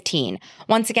BLOOM15.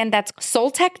 Once again, that's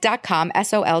soltech.com,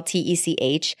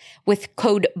 SOLTECH, with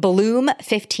code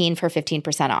BLOOM15 for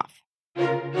 15% off.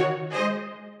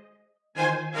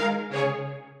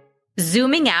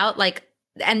 Zooming out,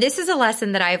 and this is a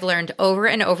lesson that I've learned over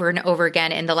and over and over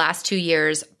again in the last 2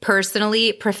 years,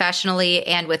 personally, professionally,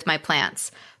 and with my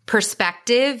plants.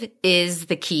 Perspective is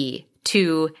the key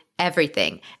to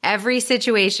everything, every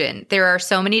situation. There are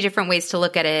so many different ways to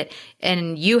look at it,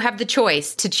 and you have the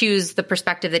choice to choose the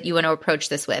perspective that you want to approach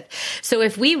this with. So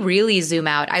if we really zoom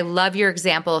out, I love your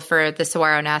example for the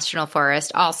Saguaro National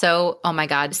Forest. Also, oh my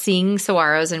God, seeing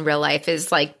saguaros in real life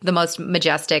is like the most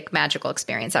majestic, magical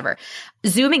experience ever.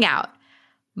 Zooming out,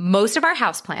 most of our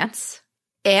houseplants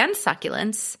and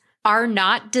succulents are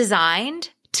not designed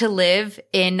to live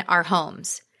in our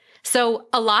homes. So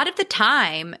a lot of the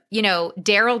time,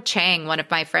 Daryl Chang, one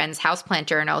of my friends, Houseplant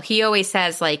Journal, he always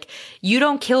says, you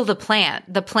don't kill the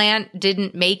plant. The plant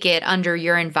didn't make it under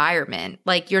your environment.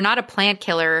 You're not a plant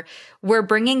killer. We're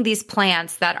bringing these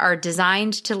plants that are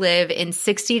designed to live in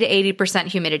 60 to 80%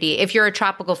 humidity. If you're a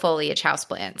tropical foliage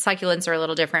houseplant, succulents are a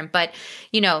little different, but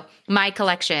my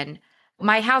collection,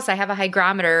 my house, I have a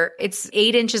hygrometer. It's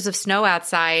 8 inches of snow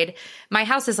outside. My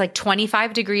house is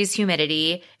 25 degrees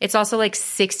humidity. It's also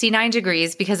 69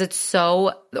 degrees because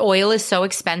oil is so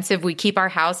expensive. We keep our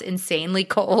house insanely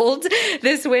cold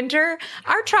this winter.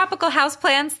 Our tropical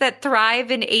houseplants that thrive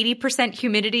in 80%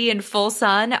 humidity and full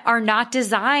sun are not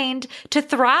designed to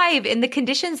thrive in the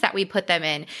conditions that we put them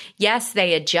in. Yes,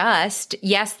 they adjust.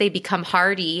 Yes, they become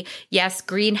hardy. Yes,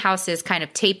 greenhouses kind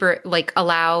of taper,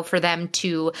 allow for them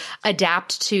to adapt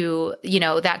to,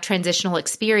 that transitional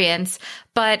experience.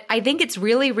 But I think it's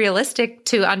really realistic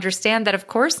to understand that, of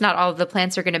course, not all of the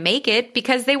plants are going to make it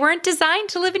because they weren't designed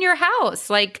to live in your house,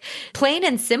 plain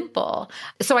and simple.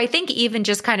 So I think even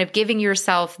just kind of giving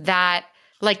yourself that,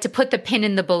 to put the pin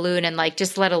in the balloon and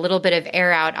just let a little bit of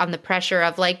air out on the pressure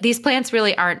of these plants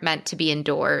really aren't meant to be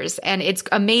indoors. And it's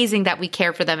amazing that we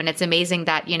care for them. And it's amazing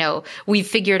that, we've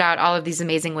figured out all of these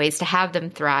amazing ways to have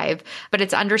them thrive. But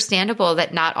it's understandable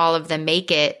that not all of them make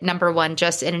it, number one,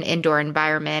 just in an indoor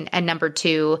environment. And number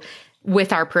two,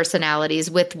 with our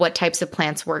personalities, with what types of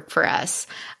plants work for us.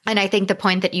 And I think the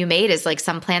point that you made is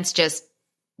some plants just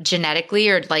genetically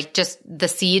or just the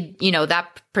seed,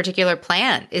 that particular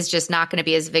plant is just not going to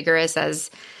be as vigorous as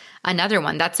another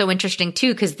one. That's so interesting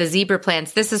too, because the zebra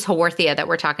plants, this is Haworthia that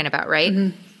we're talking about, right?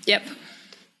 Mm-hmm. Yep.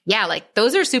 Yeah,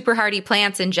 those are super hardy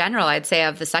plants in general, I'd say,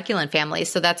 of the succulent family.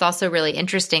 So that's also really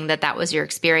interesting that was your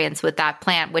experience with that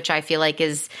plant, which I feel like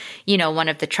is, one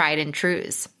of the tried and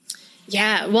trues.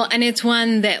 Yeah. Well, and it's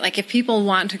one that like if people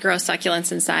want to grow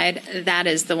succulents inside, that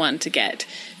is the one to get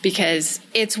because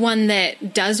it's one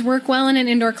that does work well in an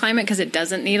indoor climate because it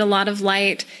doesn't need a lot of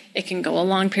light. It can go a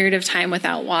long period of time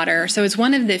without water. So it's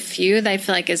one of the few that I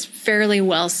feel like is fairly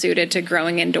well suited to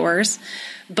growing indoors.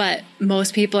 But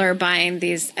most people are buying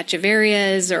these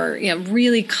echeverias or,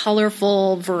 really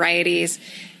colorful varieties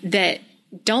that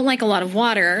don't like a lot of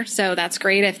water. So that's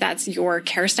great if that's your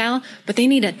care style, but they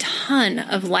need a ton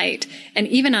of light. And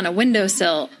even on a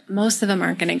windowsill, most of them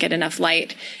aren't going to get enough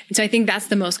light. And so I think that's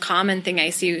the most common thing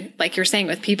I see, like you're saying,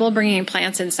 with people bringing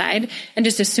plants inside and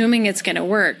just assuming it's going to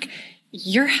work.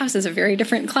 Your house is a very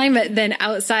different climate than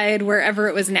outside wherever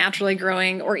it was naturally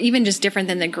growing, or even just different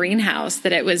than the greenhouse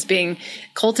that it was being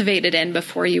cultivated in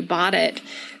before you bought it.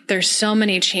 There's so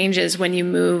many changes when you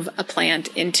move a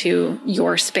plant into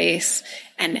your space.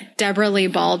 And Deborah Lee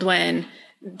Baldwin,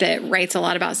 that writes a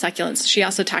lot about succulents, she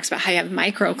also talks about how you have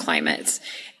microclimates.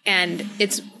 And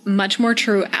it's much more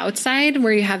true outside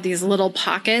where you have these little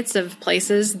pockets of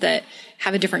places that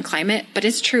have a different climate, but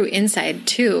it's true inside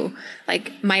too.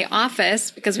 Like my office,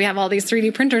 because we have all these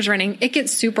 3D printers running, it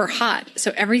gets super hot.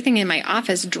 So everything in my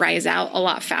office dries out a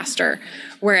lot faster.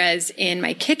 Whereas in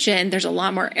my kitchen, there's a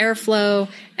lot more airflow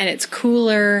and it's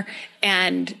cooler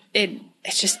and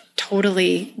it's just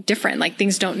totally different. Like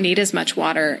things don't need as much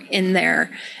water in there.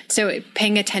 So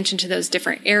paying attention to those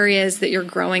different areas that you're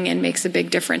growing in makes a big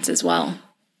difference as well.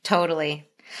 Totally.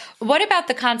 What about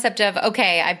the concept of,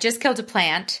 okay, I've just killed a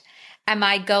plant. Am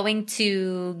I going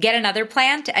to get another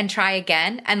plant and try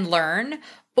again and learn?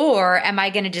 Or am I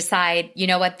going to decide, you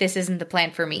know what, this isn't the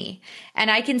plant for me?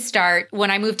 And I can start when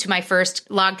I moved to my first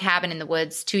log cabin in the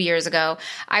woods 2 years ago.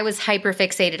 I was hyper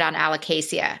fixated on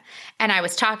alocasia and I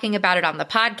was talking about it on the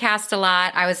podcast a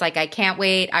lot. I was like, I can't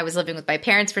wait. I was living with my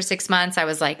parents for 6 months. I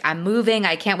was like, I'm moving.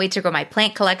 I can't wait to grow my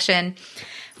plant collection.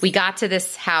 We got to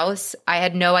this house. I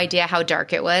had no idea how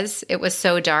dark it was. It was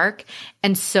so dark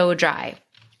and so dry.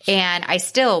 And I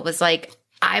still was like,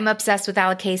 I'm obsessed with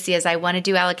alocasias. I want to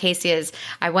do alocasias.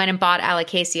 I went and bought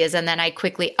alocasias. And then I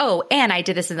quickly, and I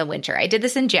did this in the winter. I did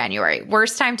this in January.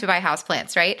 Worst time to buy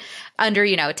houseplants, right? Under,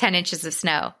 10 inches of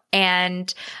snow.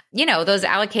 And, those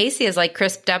alocasias like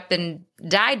crisped up and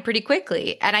died pretty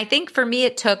quickly. And I think for me,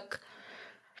 it took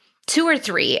 2 or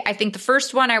 3. I think the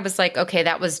first one, I was like, okay,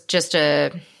 that was just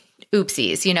a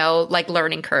oopsies, like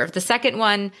learning curve. The second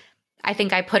one, I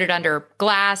think I put it under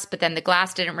glass, but then the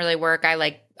glass didn't really work.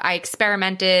 I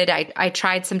experimented. I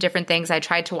tried some different things. I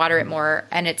tried to water it more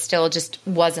and it still just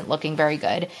wasn't looking very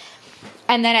good.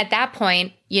 And then at that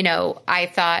point,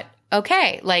 I thought,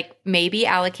 okay, like maybe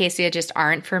alocasia just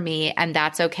aren't for me and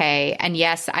that's okay. And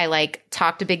yes, I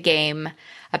talked a big game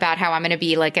about how I'm going to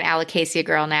be like an alocasia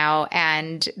girl now.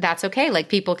 And that's okay. Like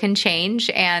people can change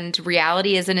and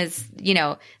reality isn't as,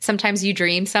 sometimes you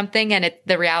dream something and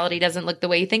the reality doesn't look the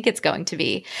way you think it's going to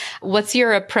be. What's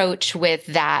your approach with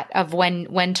that of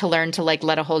when to learn to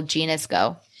let a whole genus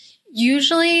go?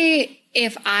 Usually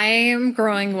if I'm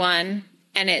growing one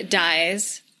and it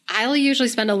dies, I'll usually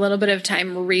spend a little bit of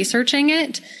time researching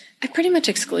it. I pretty much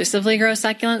exclusively grow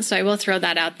succulents, so I will throw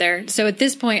that out there. So at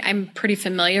this point, I'm pretty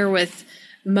familiar with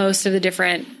most of the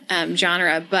different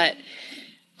genre, but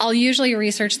I'll usually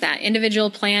research that individual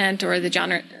plant or the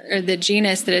genre or the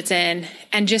genus that it's in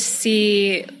and just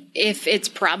see if it's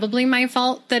probably my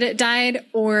fault that it died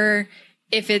or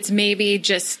if it's maybe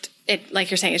just it, like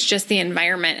you're saying, it's just the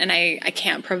environment and I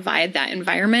can't provide that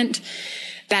environment.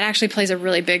 That actually plays a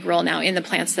really big role now in the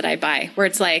plants that I buy, where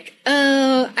it's like,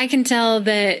 I can tell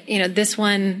that, this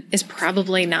one is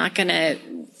probably not going to,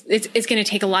 it's going to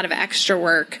take a lot of extra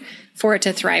work for it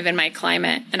to thrive in my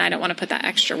climate. And I don't want to put that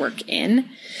extra work in.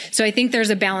 So I think there's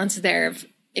a balance there of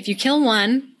if you kill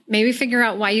one, maybe figure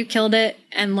out why you killed it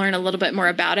and learn a little bit more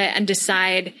about it and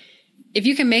decide if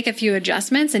you can make a few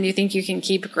adjustments and you think you can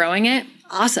keep growing it,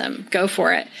 awesome, go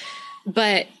for it.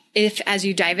 But if as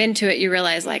you dive into it, you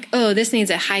realize this needs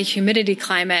a high humidity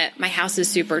climate. My house is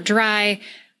super dry.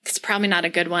 It's probably not a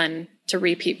good one to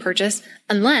repeat purchase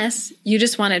unless you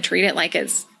just want to treat it like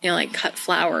it's, like cut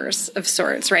flowers of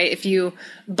sorts, right? If you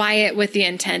buy it with the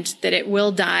intent that it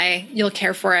will die, you'll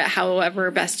care for it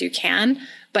however best you can.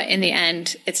 But in the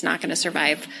end, it's not going to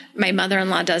survive. My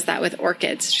mother-in-law does that with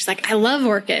orchids. She's like, I love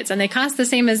orchids and they cost the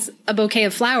same as a bouquet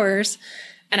of flowers.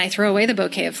 And I throw away the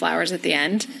bouquet of flowers at the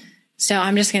end. So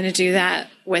I'm just going to do that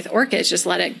with orchids. Just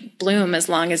let it bloom as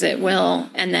long as it will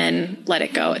and then let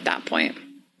it go at that point.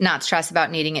 Not stress about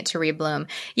needing it to rebloom.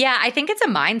 Yeah, I think it's a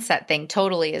mindset thing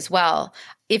totally as well.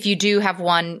 If you do have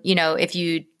one, if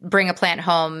you bring a plant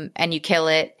home and you kill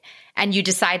it and you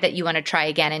decide that you want to try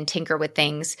again and tinker with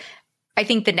things, I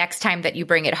think the next time that you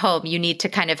bring it home, you need to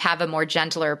kind of have a more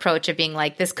gentler approach of being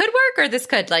like, this could work or this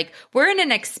could. Like, we're in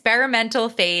an experimental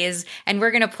phase and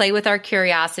we're going to play with our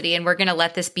curiosity and we're going to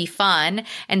let this be fun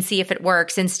and see if it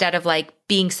works, instead of like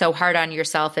being so hard on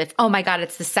yourself if, oh my God,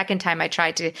 it's the second time I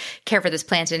tried to care for this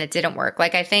plant and it didn't work.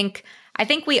 Like, I think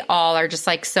we all are just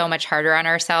like so much harder on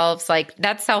ourselves. Like,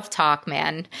 that self-talk,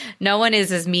 man. No one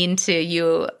is as mean to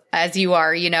you as you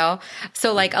are, you know?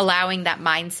 So like allowing that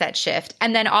mindset shift.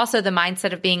 And then also the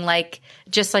mindset of being like,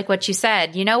 just like what you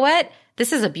said, you know what?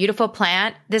 This is a beautiful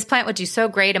plant. This plant would do so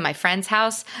great in my friend's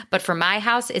house, but for my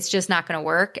house, it's just not going to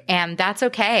work. And that's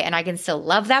okay. And I can still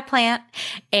love that plant.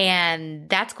 And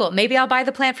that's cool. Maybe I'll buy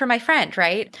the plant for my friend,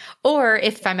 right? Or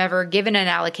if I'm ever given an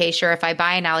allocation, or if I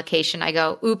buy an allocation, I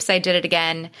go, oops, I did it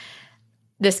again.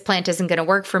 This plant isn't going to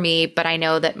work for me, but I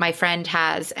know that my friend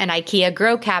has an IKEA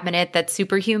grow cabinet that's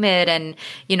super humid and,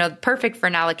 you know, perfect for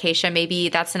an allocation. Maybe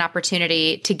that's an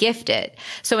opportunity to gift it.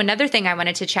 So another thing I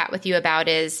wanted to chat with you about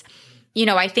is, you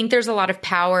know, I think there's a lot of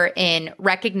power in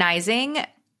recognizing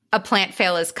a plant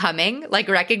fail is coming, like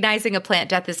recognizing a plant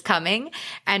death is coming.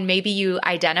 And maybe you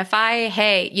identify,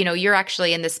 hey, you know, you're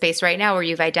actually in this space right now where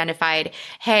you've identified,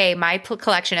 hey, my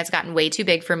collection has gotten way too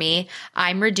big for me.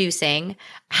 I'm reducing.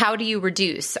 How do you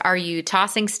reduce? Are you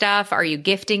tossing stuff? Are you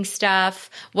gifting stuff?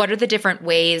 What are the different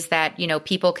ways that, you know,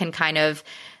 people can kind of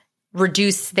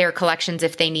reduce their collections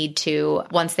if they need to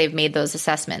once they've made those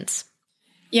assessments?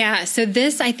 Yeah. So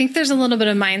I think there's a little bit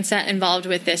of mindset involved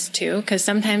with this too, because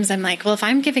sometimes I'm like, well, if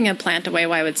I'm giving a plant away,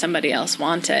 why would somebody else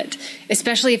want it?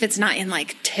 Especially if it's not in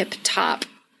like tip top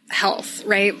health,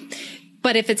 right?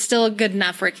 But if it's still good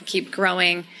enough where it can keep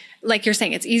growing, like you're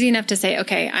saying, it's easy enough to say,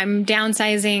 okay, I'm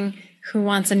downsizing. Who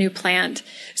wants a new plant?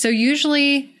 So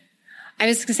usually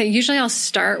I'll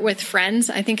start with friends.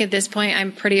 I think at this point,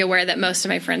 I'm pretty aware that most of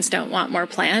my friends don't want more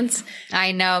plants.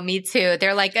 I know, me too.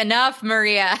 They're like, enough,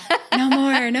 Maria. No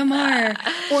more.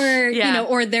 Or, you know,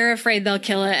 or they're afraid they'll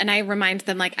kill it. And I remind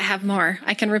them like, I have more.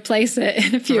 I can replace it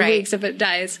in a few weeks if it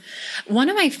dies. One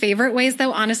of my favorite ways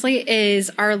though, honestly,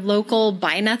 is our local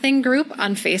Buy Nothing group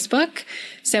on Facebook.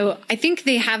 So I think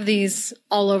they have these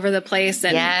all over the place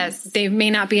and they may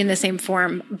not be in the same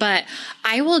form, but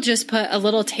I will just put a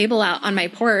little table out on my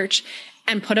porch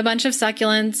and put a bunch of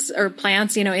succulents or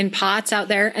plants, you know, in pots out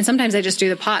there. And sometimes I just do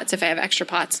the pots if I have extra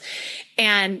pots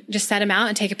and just set them out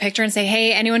and take a picture and say,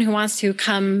 hey, anyone who wants to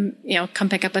come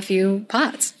pick up a few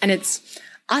pots. And it's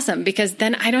awesome because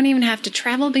then I don't even have to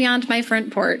travel beyond my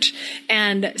front porch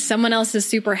and someone else is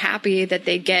super happy that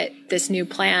they get this new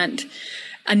plant.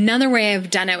 Another way I've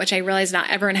done it, which I realize not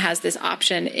everyone has this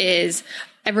option, is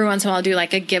every once in a while I'll do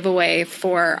like a giveaway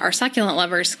for our Succulent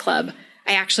Lovers Club.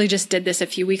 I actually just did this a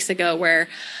few weeks ago where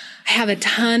I have a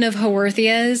ton of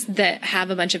Haworthias that have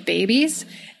a bunch of babies.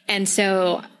 And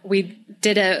so we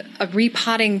did a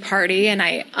repotting party and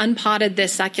I unpotted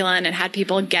this succulent and had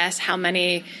people guess how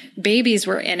many babies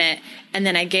were in it. And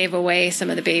then I gave away some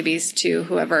of the babies to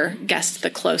whoever guessed the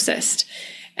closest.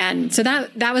 And so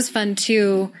that was fun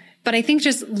too. But I think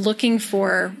just looking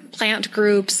for plant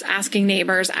groups, asking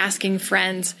neighbors, asking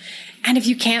friends. And if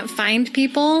you can't find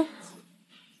people,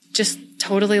 just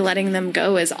totally letting them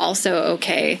go is also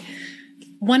okay.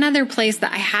 One other place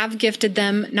that I have gifted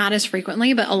them, not as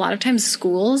frequently, but a lot of times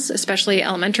schools, especially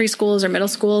elementary schools or middle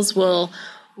schools, will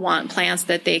want plants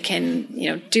that they can, you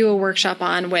know, do a workshop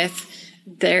on with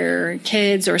their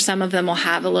kids, or some of them will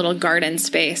have a little garden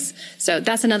space. So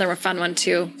that's another fun one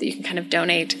too, that you can kind of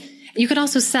donate. You could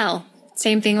also sell.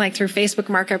 Same thing like through Facebook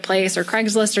Marketplace or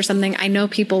Craigslist or something. I know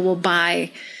people will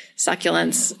buy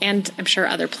succulents and I'm sure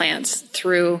other plants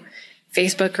through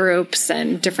Facebook groups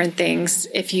and different things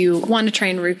if you want to try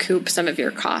and recoup some of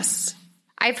your costs.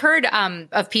 I've heard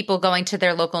of people going to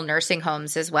their local nursing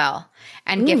homes as well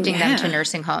and gifting them to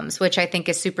nursing homes, which I think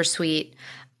is super sweet.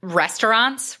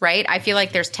 Restaurants, right? I feel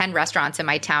like there's 10 restaurants in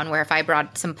my town where if I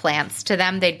brought some plants to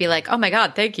them, they'd be like, oh my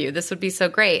God, thank you. This would be so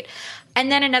great. And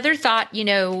then another thought, you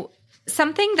know,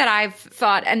 something that I've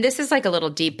thought, and this is like a little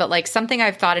deep, but like something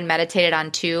I've thought and meditated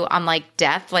on too, on like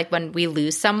death, like when we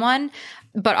lose someone,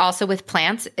 but also with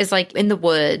plants is like in the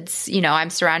woods, you know, I'm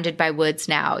surrounded by woods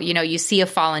now, you know, you see a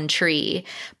fallen tree,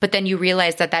 but then you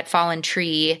realize that that fallen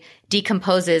tree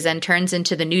decomposes and turns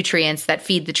into the nutrients that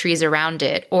feed the trees around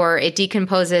it, or it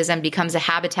decomposes and becomes a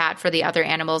habitat for the other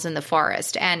animals in the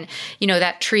forest. And, you know,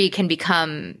 that tree can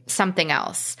become something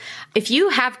else. If you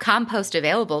have compost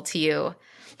available to you,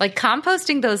 like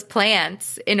composting those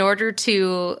plants in order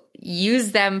to,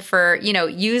 use them for,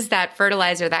 use that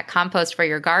fertilizer, that compost for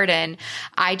your garden.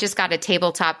 I just got a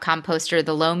tabletop composter,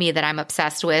 the Lomi, that I'm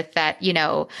obsessed with, that,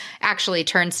 actually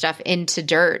turns stuff into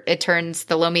dirt.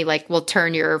 The Lomi will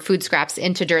turn your food scraps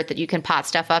into dirt that you can pot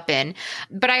stuff up in.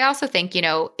 But I also think,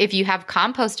 if you have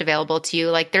compost available to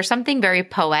you, there's something very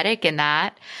poetic in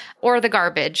that. Or the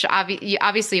garbage.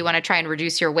 Obviously, you want to try and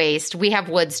reduce your waste. We have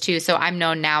woods too, so I'm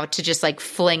known now to just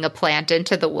fling a plant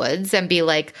into the woods and be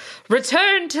like,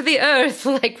 return to the earth,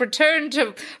 return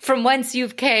to from whence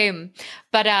you've came.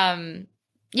 But,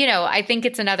 I think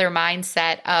it's another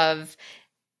mindset of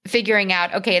figuring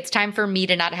out, okay, it's time for me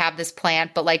to not have this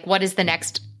plant, but what is the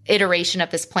next iteration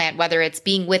of this plant, whether it's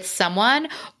being with someone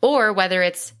or whether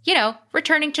it's,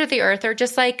 returning to the earth or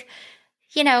just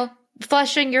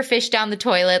flushing your fish down the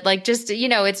toilet,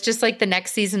 it's just the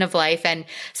next season of life. And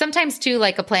sometimes too,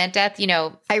 a plant death,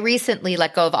 I recently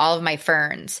let go of all of my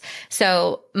ferns.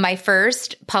 So my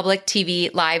first public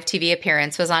live TV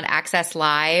appearance was on Access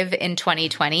Live in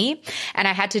 2020. And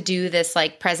I had to do this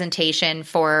presentation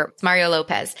for Mario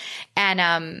Lopez.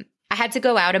 And, I had to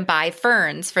go out and buy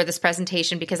ferns for this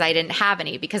presentation because I didn't have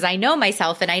any, because I know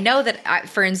myself and I know that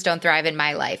ferns don't thrive in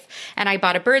my life. And I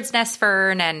bought a bird's nest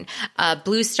fern and a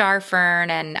blue star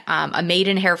fern and a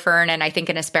maidenhair fern and I think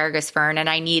an asparagus fern, and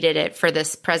I needed it for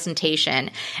this presentation.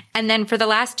 And then for the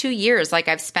last 2 years,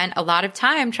 I've spent a lot of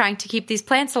time trying to keep these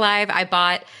plants alive. I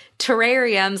bought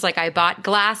terrariums, I bought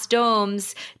glass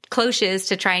domes, cloches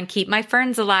to try and keep my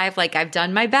ferns alive. I've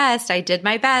done my best. I did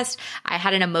my best. I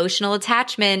had an emotional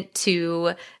attachment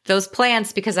to those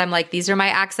plants because I'm these are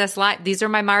my these are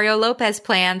my Mario Lopez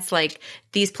plants.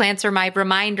 These plants are my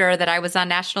reminder that I was on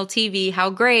national TV. How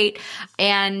great.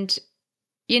 And,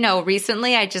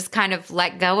 recently I just kind of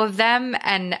let go of them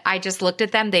and I just looked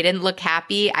at them. They didn't look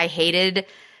happy. I hated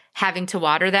having to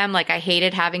water them. I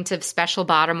hated having to special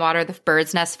bottom water the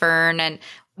bird's nest fern and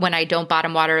when I don't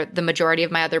bottom water the majority of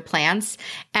my other plants.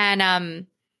 And,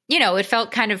 it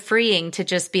felt kind of freeing to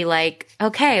just be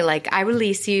okay, I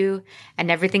release you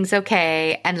and everything's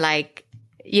okay. And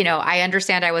I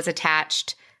understand I was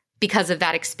attached because of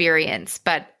that experience,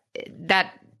 but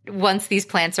that once these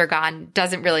plants are gone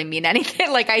doesn't really mean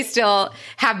anything. I still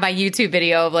have my YouTube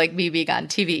video of me being on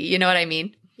TV. You know what I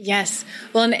mean? Yes.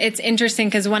 Well, and it's interesting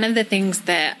because one of the things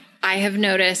that I have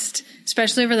noticed,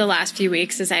 especially over the last few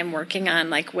weeks as I'm working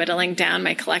on whittling down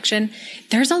my collection,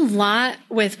 there's a lot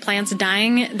with plants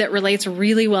dying that relates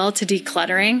really well to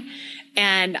decluttering.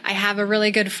 And I have a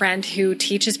really good friend who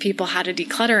teaches people how to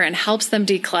declutter and helps them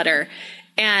declutter.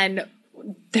 And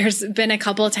there's been a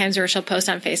couple of times where she'll post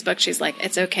on Facebook, she's like,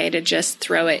 it's okay to just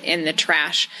throw it in the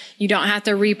trash. You don't have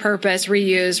to repurpose,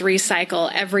 reuse,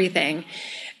 recycle everything.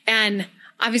 And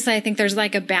obviously I think there's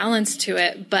a balance to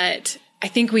it, but I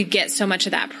think we get so much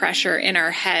of that pressure in our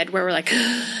head where we're I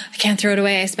can't throw it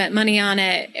away. I spent money on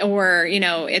it, or,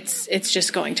 it's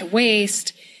just going to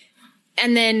waste.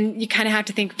 And then you kind of have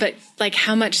to think, but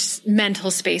how much mental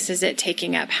space is it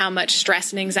taking up? How much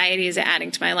stress and anxiety is it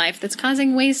adding to my life that's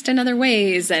causing waste in other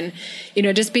ways? And,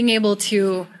 just being able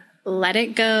to let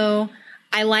it go.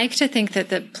 I like to think that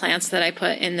the plants that I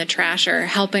put in the trash are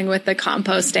helping with the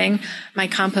composting. My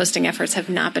composting efforts have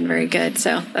not been very good.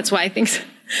 So that's why I think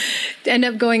end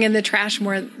up going in the trash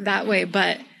more that way.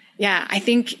 But yeah, I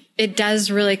think it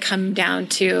does really come down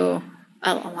to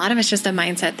a lot of it's just a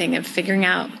mindset thing of figuring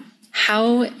out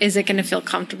how is it going to feel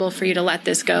comfortable for you to let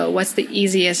this go? What's the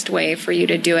easiest way for you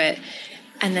to do it?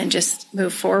 And then just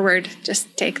move forward.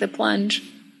 Just take the plunge.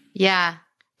 Yeah.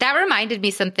 That reminded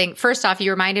me something. First off,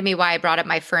 you reminded me why I brought up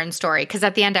my fern story. Because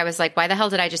at the end I was like, why the hell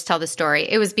did I just tell the story?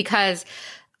 It was because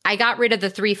I got rid of the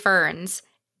 3 ferns.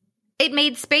 It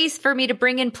made space for me to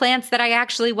bring in plants that I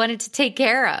actually wanted to take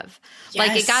care of.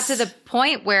 Yes. It got to the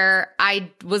point where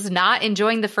I was not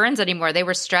enjoying the ferns anymore. They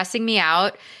were stressing me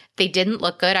out. They didn't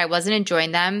look good. I wasn't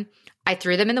enjoying them. I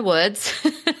threw them in the woods.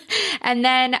 And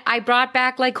then I brought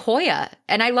back Hoya,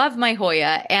 and I love my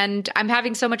Hoya, and I'm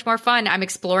having so much more fun. I'm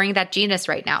exploring that genus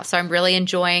right now. So I'm really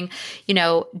enjoying,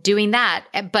 doing that.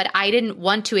 But I didn't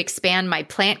want to expand my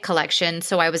plant collection.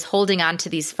 So I was holding on to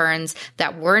these ferns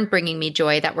that weren't bringing me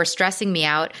joy, that were stressing me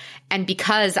out. And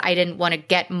because I didn't want to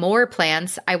get more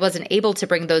plants, I wasn't able to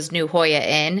bring those new Hoya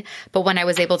in. But when I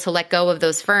was able to let go of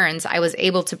those ferns, I was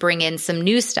able to bring in some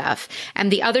new stuff. And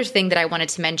the other thing that I wanted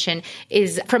to mention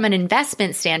is from an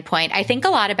investment standpoint, I think a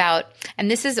lot about,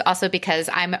 and this is also because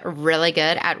I'm really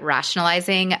good at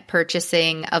rationalizing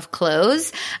purchasing of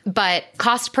clothes, but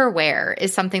cost per wear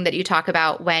is something that you talk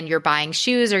about when you're buying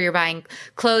shoes or you're buying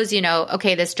clothes.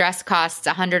 Okay, this dress costs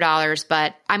 $100,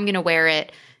 but I'm going to wear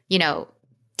it,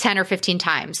 10 or 15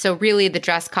 times. So really the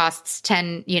dress costs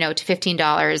 $10, to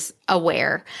 $15 a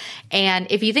wear. And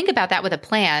if you think about that with a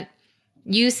plant,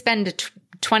 you spend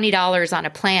 $20 on a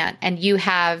plant and you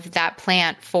have that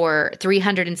plant for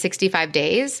 365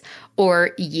 days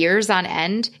or years on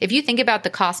end. If you think about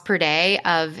the cost per day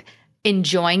of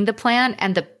enjoying the plant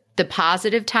and the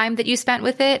positive time that you spent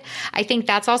with it, I think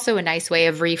that's also a nice way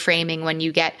of reframing when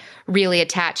you get really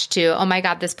attached to, oh my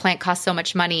God, this plant costs so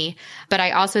much money. But I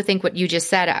also think what you just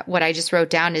said, what I just wrote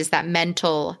down is that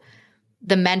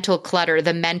the mental clutter,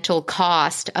 the mental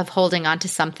cost of holding on to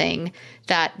something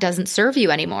that doesn't serve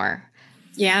you anymore.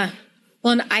 Yeah.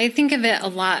 Well, and I think of it a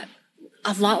lot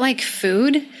like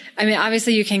food. I mean,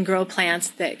 obviously you can grow plants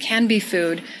that can be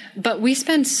food, but we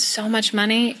spend so much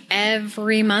money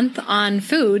every month on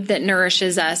food that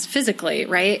nourishes us physically,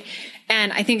 right?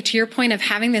 And I think to your point of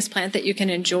having this plant that you can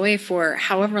enjoy for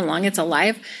however long it's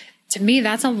alive, to me,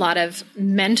 that's a lot of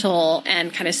mental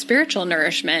and kind of spiritual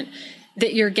nourishment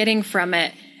that you're getting from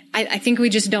it. I think we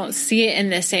just don't see it in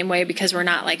the same way because we're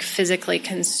not like physically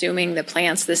consuming the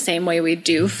plants the same way we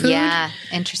do food. Yeah,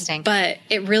 interesting. But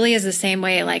it really is the same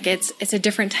way. Like it's a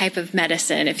different type of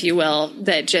medicine, if you will,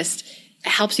 that just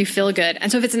helps you feel good.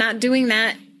 And so if it's not doing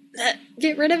that,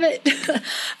 get rid of it.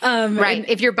 Right.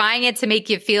 If you're buying it to make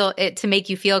you feel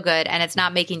good and it's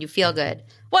not making you feel good,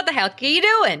 what the heck are you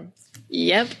doing?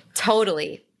 Yep.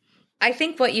 Totally. I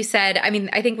think what you said,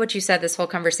 this whole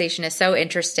conversation is so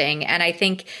interesting. And I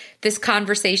think this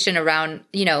conversation around,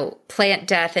 plant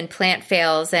death and plant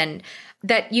fails and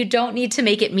that you don't need to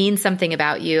make it mean something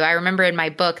about you. I remember in my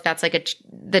book, that's like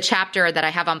the chapter that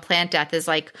I have on plant death is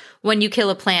like, when you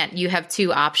kill a plant, you have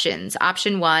two options.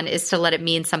 Option one is to let it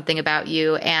mean something about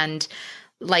you and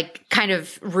like kind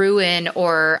of ruin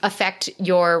or affect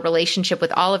your relationship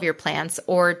with all of your plants,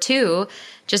 or two,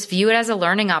 just view it as a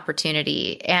learning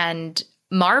opportunity and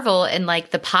marvel in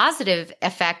like the positive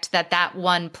effect that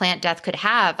one plant death could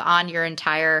have on your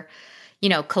entire,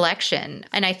 collection.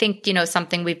 And I think,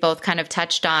 something we've both kind of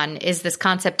touched on is this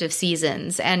concept of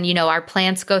seasons. And, our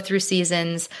plants go through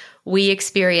seasons. We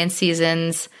experience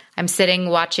seasons. I'm sitting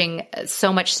watching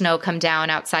so much snow come down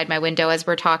outside my window as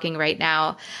we're talking right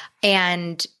now.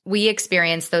 And we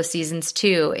experience those seasons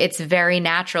too. It's very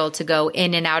natural to go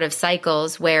in and out of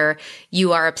cycles where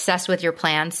you are obsessed with your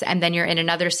plants and then you're in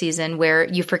another season where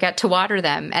you forget to water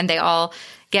them and they all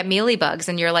get mealybugs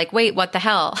and you're like, wait, what the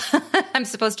hell? I'm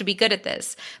supposed to be good at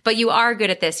this. But you are good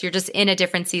at this. You're just in a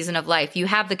different season of life. You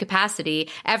have the capacity.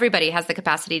 Everybody has the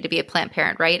capacity to be a plant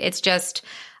parent, right? It's just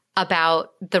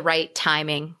about the right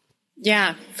timing.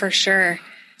 Yeah, for sure.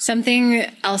 Something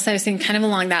else I was thinking kind of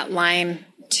along that line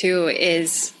too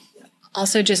is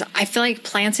also just, I feel like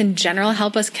plants in general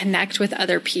help us connect with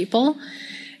other people.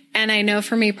 And I know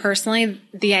for me personally,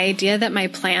 the idea that my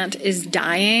plant is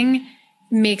dying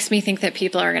makes me think that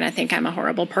people are going to think I'm a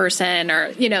horrible person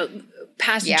or,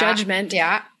 pass judgment.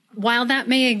 Yeah. While that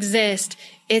may exist,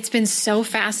 it's been so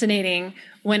fascinating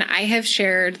when I have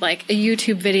shared like a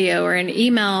YouTube video or an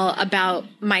email about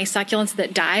my succulents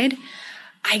that died.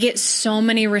 I get so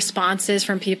many responses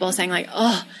from people saying like,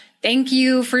 oh, thank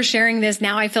you for sharing this.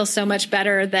 Now I feel so much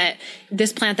better that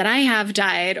this plant that I have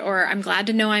died, or I'm glad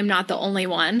to know I'm not the only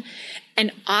one.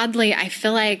 And oddly, I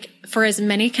feel like for as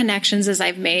many connections as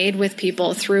I've made with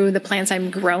people through the plants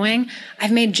I'm growing,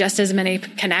 I've made just as many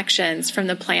connections from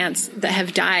the plants that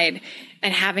have died.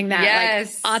 And having that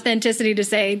like authenticity to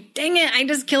say, dang it, I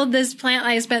just killed this plant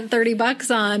I spent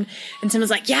 $30 on. And someone's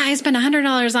like, yeah, I spent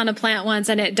 $100 on a plant once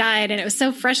and it died. And it was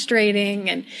so frustrating.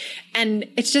 And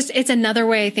it's another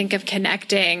way I think of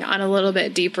connecting on a little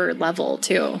bit deeper level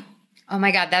too. Oh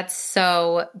my God, that's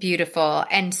so beautiful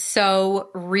and so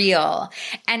real.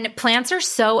 And plants are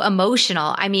so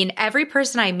emotional. I mean, every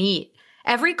person I meet,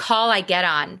 every call I get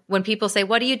on when people say,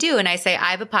 what do you do? And I say,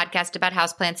 I have a podcast about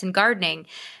houseplants and gardening.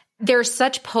 There's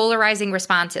such polarizing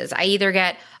responses. I either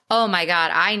get, oh my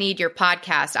God, I need your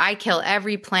podcast. I kill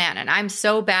every plant and I'm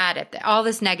so bad at all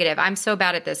this negative. I'm so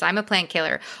bad at this. I'm a plant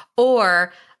killer.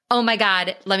 Or, oh my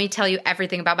God, let me tell you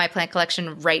everything about my plant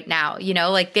collection right now.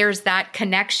 Like there's that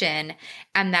connection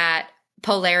and that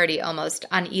polarity almost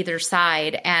on either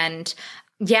side. And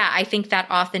yeah, I think that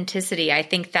authenticity, I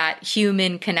think that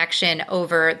human connection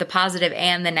over the positive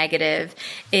and the negative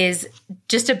is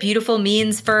just a beautiful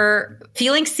means for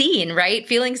feeling seen, right?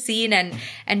 Feeling seen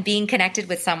and being connected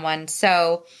with someone.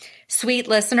 So sweet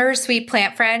listeners, sweet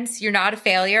plant friends, you're not a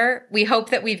failure. We hope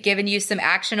that we've given you some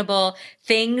actionable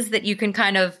things that you can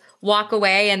kind of walk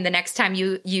away and the next time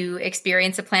you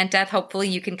experience a plant death, hopefully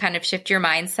you can kind of shift your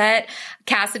mindset.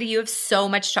 Cassidy, you have so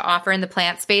much to offer in the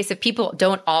plant space. If people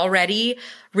don't already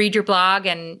read your blog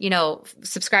and,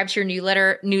 subscribe to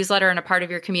your newsletter and a part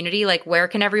of your community, like where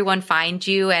can everyone find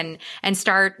you and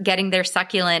start getting their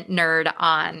succulent nerd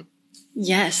on?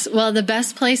 Yes. Well, the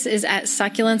best place is at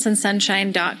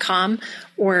succulenceandsunshine.com,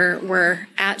 or we're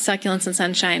at Succulents and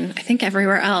Sunshine, I think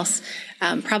everywhere else.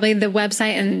 Probably the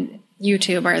website and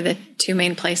YouTube are the two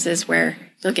main places where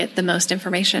you'll get the most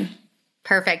information.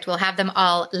 Perfect. We'll have them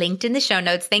all linked in the show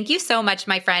notes. Thank you so much,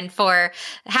 my friend, for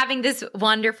having this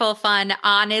wonderful, fun,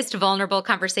 honest, vulnerable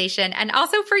conversation, and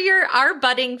also for our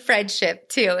budding friendship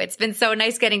too. It's been so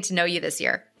nice getting to know you this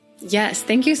year. Yes.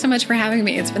 Thank you so much for having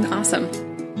me. It's been awesome.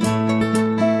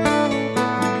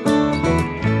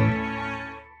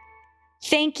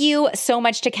 Thank you so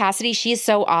much to Cassidy. She is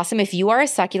so awesome. If you are a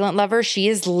succulent lover, she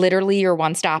is literally your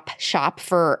one-stop shop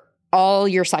for all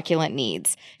your succulent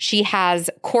needs. She has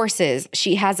courses.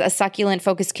 She has a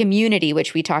succulent-focused community,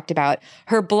 which we talked about.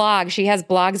 Her blog, she has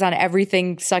blogs on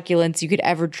everything succulents you could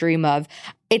ever dream of.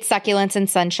 It's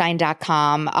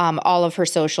succulenceandsunshine.com. All of her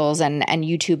socials and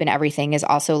YouTube and everything is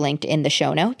also linked in the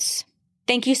show notes.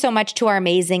 Thank you so much to our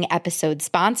amazing episode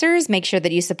sponsors. Make sure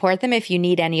that you support them if you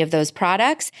need any of those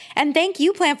products. And thank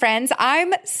you, plant friends.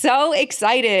 I'm so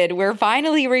excited. We're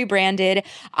finally rebranded.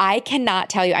 I cannot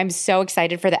tell you, I'm so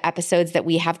excited for the episodes that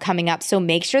we have coming up. So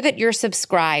make sure that you're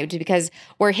subscribed because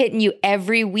we're hitting you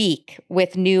every week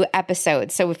with new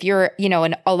episodes. So if you're,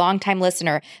 a longtime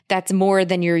listener, that's more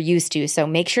than you're used to. So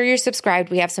make sure you're subscribed.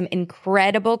 We have some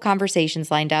incredible conversations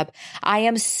lined up. I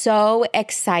am so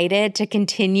excited to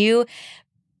continue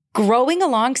growing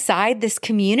alongside this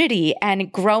community and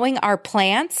growing our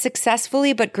plants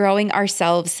successfully, but growing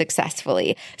ourselves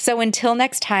successfully. So until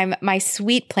next time, my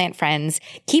sweet plant friends,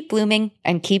 keep blooming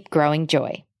and keep growing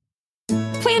joy.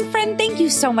 Plant friend, thank you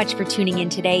so much for tuning in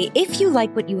today. If you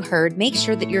like what you heard, make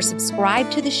sure that you're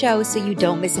subscribed to the show so you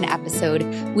don't miss an episode.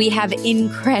 We have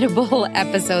incredible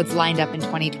episodes lined up in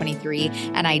 2023,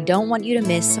 and I don't want you to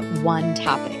miss one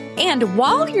topic. And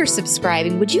while you're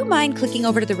subscribing, would you mind clicking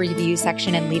over to the review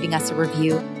section and leaving us a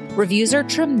review? Reviews are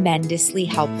tremendously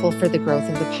helpful for the growth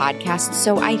of the podcast,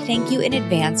 so I thank you in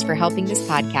advance for helping this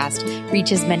podcast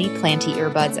reach as many planty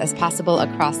earbuds as possible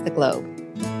across the globe.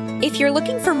 If you're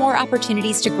looking for more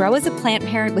opportunities to grow as a plant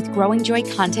parent with Growing Joy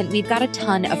content, we've got a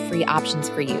ton of free options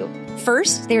for you.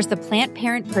 First, there's the Plant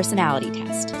Parent Personality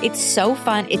Test. It's so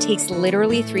fun. It takes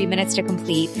literally 3 minutes to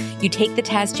complete. You take the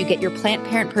test, you get your Plant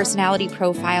Parent Personality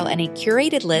profile and a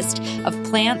curated list of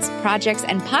plants, projects,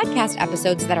 and podcast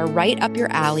episodes that are right up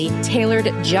your alley,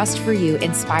 tailored just for you,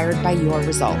 inspired by your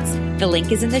results. The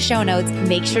link is in the show notes.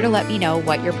 Make sure to let me know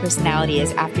what your personality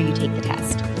is after you take the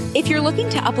test. If you're looking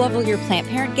to uplevel your plant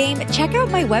parent game, check out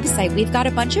my website. We've got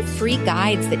a bunch of free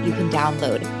guides that you can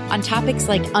download on topics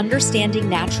like understanding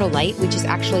natural light, which is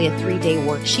actually a 3-day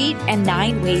worksheet, and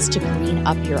 9 ways to green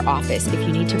up your office if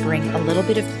you need to bring a little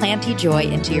bit of planty joy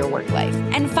into your work life.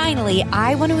 And finally,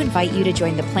 I want to invite you to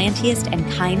join the plantiest and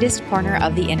kindest corner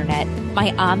of the internet,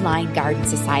 my online garden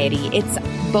society. It's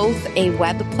both a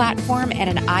web platform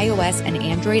and an iOS and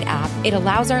Android app. It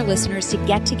allows our listeners to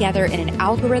get together in an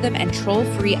algorithm and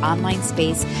troll-free online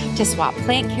space to swap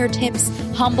plant care tips,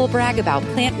 humble brag about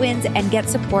plant wins, and get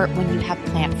support when you have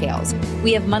plant fails.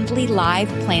 We have monthly live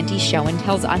planty show and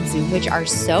tells on Zoom, which are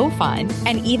so fun,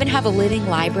 and even have a living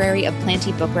library of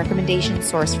planty book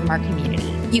recommendations sourced from our community.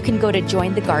 You can go to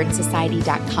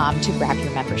jointhegardensociety.com to grab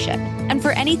your membership. And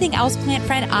for anything else, plant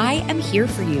friend, I am here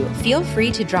for you. Feel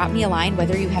free to drop me a line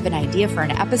whether you have an idea for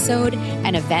an episode,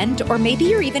 an event, or maybe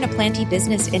you're even a planty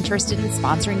business interested in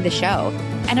sponsoring the show.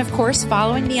 And of course,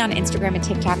 following me on Instagram and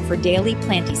TikTok for daily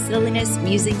planty silliness,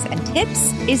 musings, and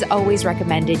tips is always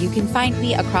recommended. You can find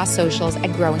me across socials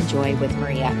at Growing Joy with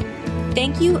Maria.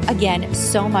 Thank you again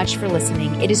so much for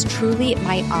listening. It is truly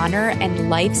my honor and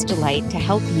life's delight to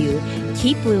help you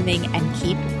keep blooming and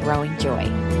keep growing joy.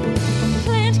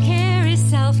 Plant care is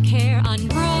self-care on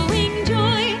Growing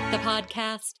Joy, the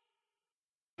podcast.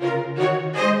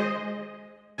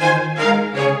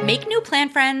 Make new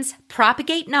plant friends,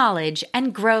 propagate knowledge,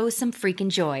 and grow some freaking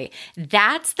joy.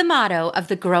 That's the motto of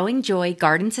the Growing Joy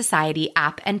Garden Society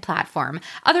app and platform,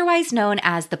 otherwise known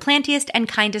as the plantiest and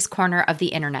kindest corner of the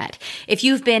internet. If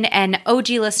you've been an OG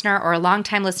listener or a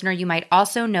longtime listener, you might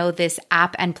also know this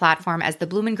app and platform as the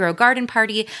Bloom and Grow Garden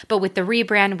Party, but with the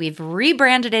rebrand, we've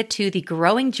rebranded it to the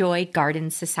Growing Joy Garden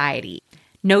Society.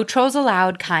 No trolls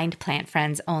allowed, kind plant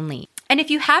friends only. And if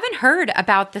you haven't heard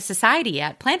about the society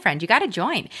yet, Plant Friend, you got to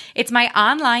join. It's my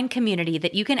online community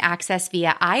that you can access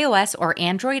via iOS or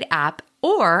Android app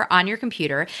or on your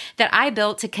computer that I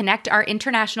built to connect our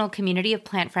international community of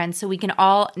plant friends so we can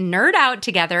all nerd out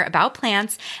together about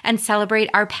plants and celebrate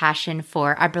our passion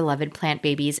for our beloved plant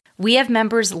babies. We have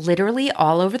members literally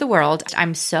all over the world.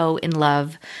 I'm so in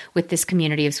love with this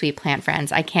community of sweet plant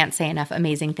friends. I can't say enough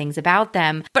amazing things about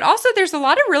them. But also there's a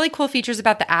lot of really cool features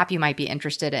about the app you might be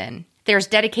interested in. There's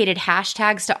dedicated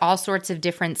hashtags to all sorts of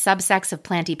different subsects of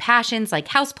planty passions like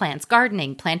houseplants,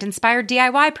 gardening, plant-inspired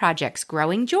DIY projects,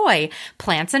 growing joy,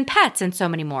 plants and pets, and so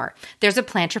many more. There's a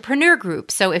plantrepreneur group,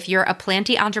 so if you're a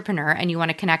planty entrepreneur and you want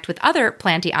to connect with other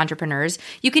planty entrepreneurs,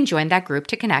 you can join that group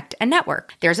to connect and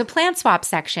network. There's a plant swap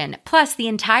section. Plus, the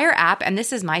entire app, and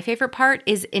this is my favorite part,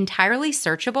 is entirely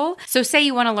searchable. So say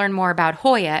you want to learn more about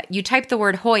Hoya, you type the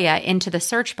word Hoya into the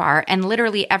search bar, and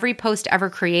literally every post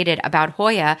ever created about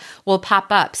Hoya will pop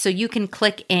up. So you can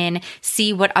click in,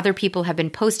 see what other people have been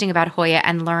posting about Hoya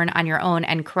and learn on your own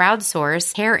and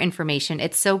crowdsource hair information.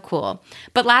 It's so cool.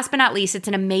 But last but not least, it's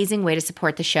an amazing way to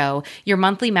support the show. Your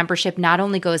monthly membership not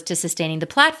only goes to sustaining the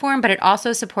platform, but it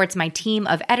also supports my team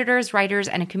of editors, writers,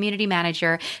 and a community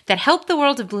manager that help the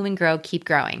world of Bloom and Grow keep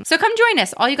growing. So come join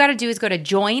us. All you got to do is go to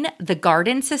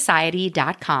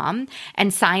jointhegardensociety.com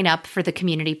and sign up for the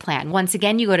community plan. Once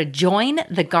again, you go to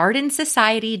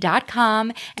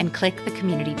jointhegardensociety.com and click the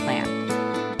community plan.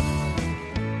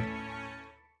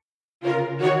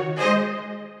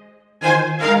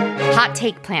 Hot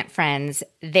take, plant friends.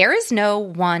 There is no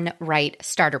one right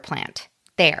starter plant.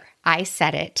 There, I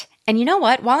said it. And you know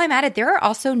what? While I'm at it, there are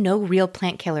also no real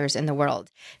plant killers in the world.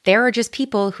 There are just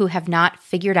people who have not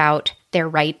figured out their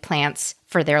right plants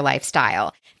for their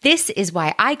lifestyle. This is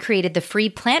why I created the free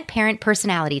Plant Parent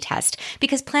Personality Test.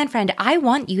 Because, plant friend, I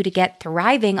want you to get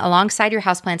thriving alongside your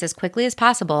houseplants as quickly as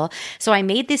possible. So I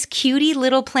made this cutie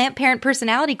little Plant Parent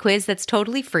Personality Quiz that's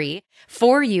totally free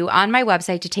for you on my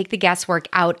website to take the guesswork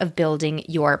out of building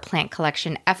your plant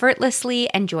collection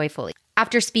effortlessly and joyfully.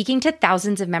 After speaking to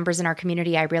thousands of members in our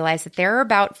community, I realized that there are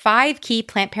about 5 key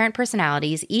plant parent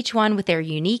personalities, each one with their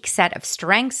unique set of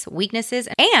strengths, weaknesses,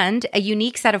 and a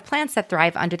unique set of plants that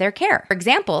thrive under their care. For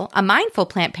example, a mindful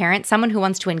plant parent, someone who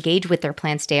wants to engage with their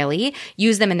plants daily,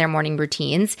 use them in their morning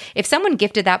routines. If someone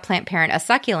gifted that plant parent a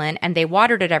succulent and they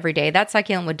watered it every day, that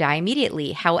succulent would die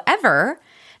immediately. However,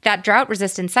 that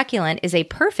drought-resistant succulent is a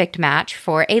perfect match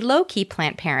for a low-key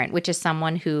plant parent, which is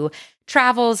someone who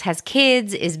travels, has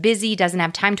kids, is busy, doesn't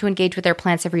have time to engage with their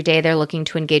plants every day. They're looking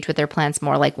to engage with their plants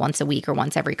more like once a week or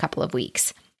once every couple of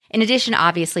weeks. In addition,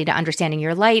 obviously, to understanding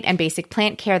your light and basic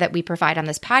plant care that we provide on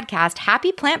this podcast,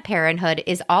 Happy Plant Parenthood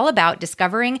is all about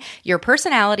discovering your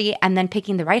personality and then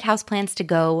picking the right houseplants to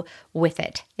go with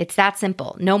it. It's that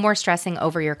simple. No more stressing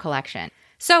over your collection.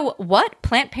 So what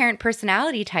plant parent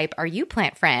personality type are you,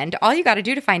 plant friend? All you got to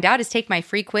do to find out is take my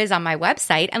free quiz on my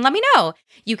website and let me know.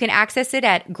 You can access it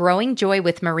at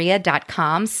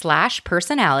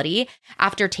growingjoywithmaria.com/personality.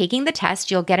 After taking the test,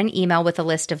 you'll get an email with a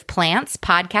list of plants,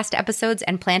 podcast episodes,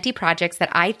 and planty projects that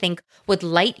I think would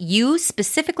light you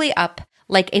specifically up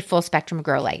like a full spectrum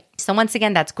grow light. So once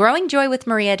again, that's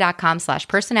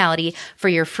growingjoywithmaria.com/personality for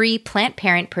your free plant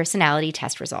parent personality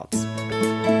test results.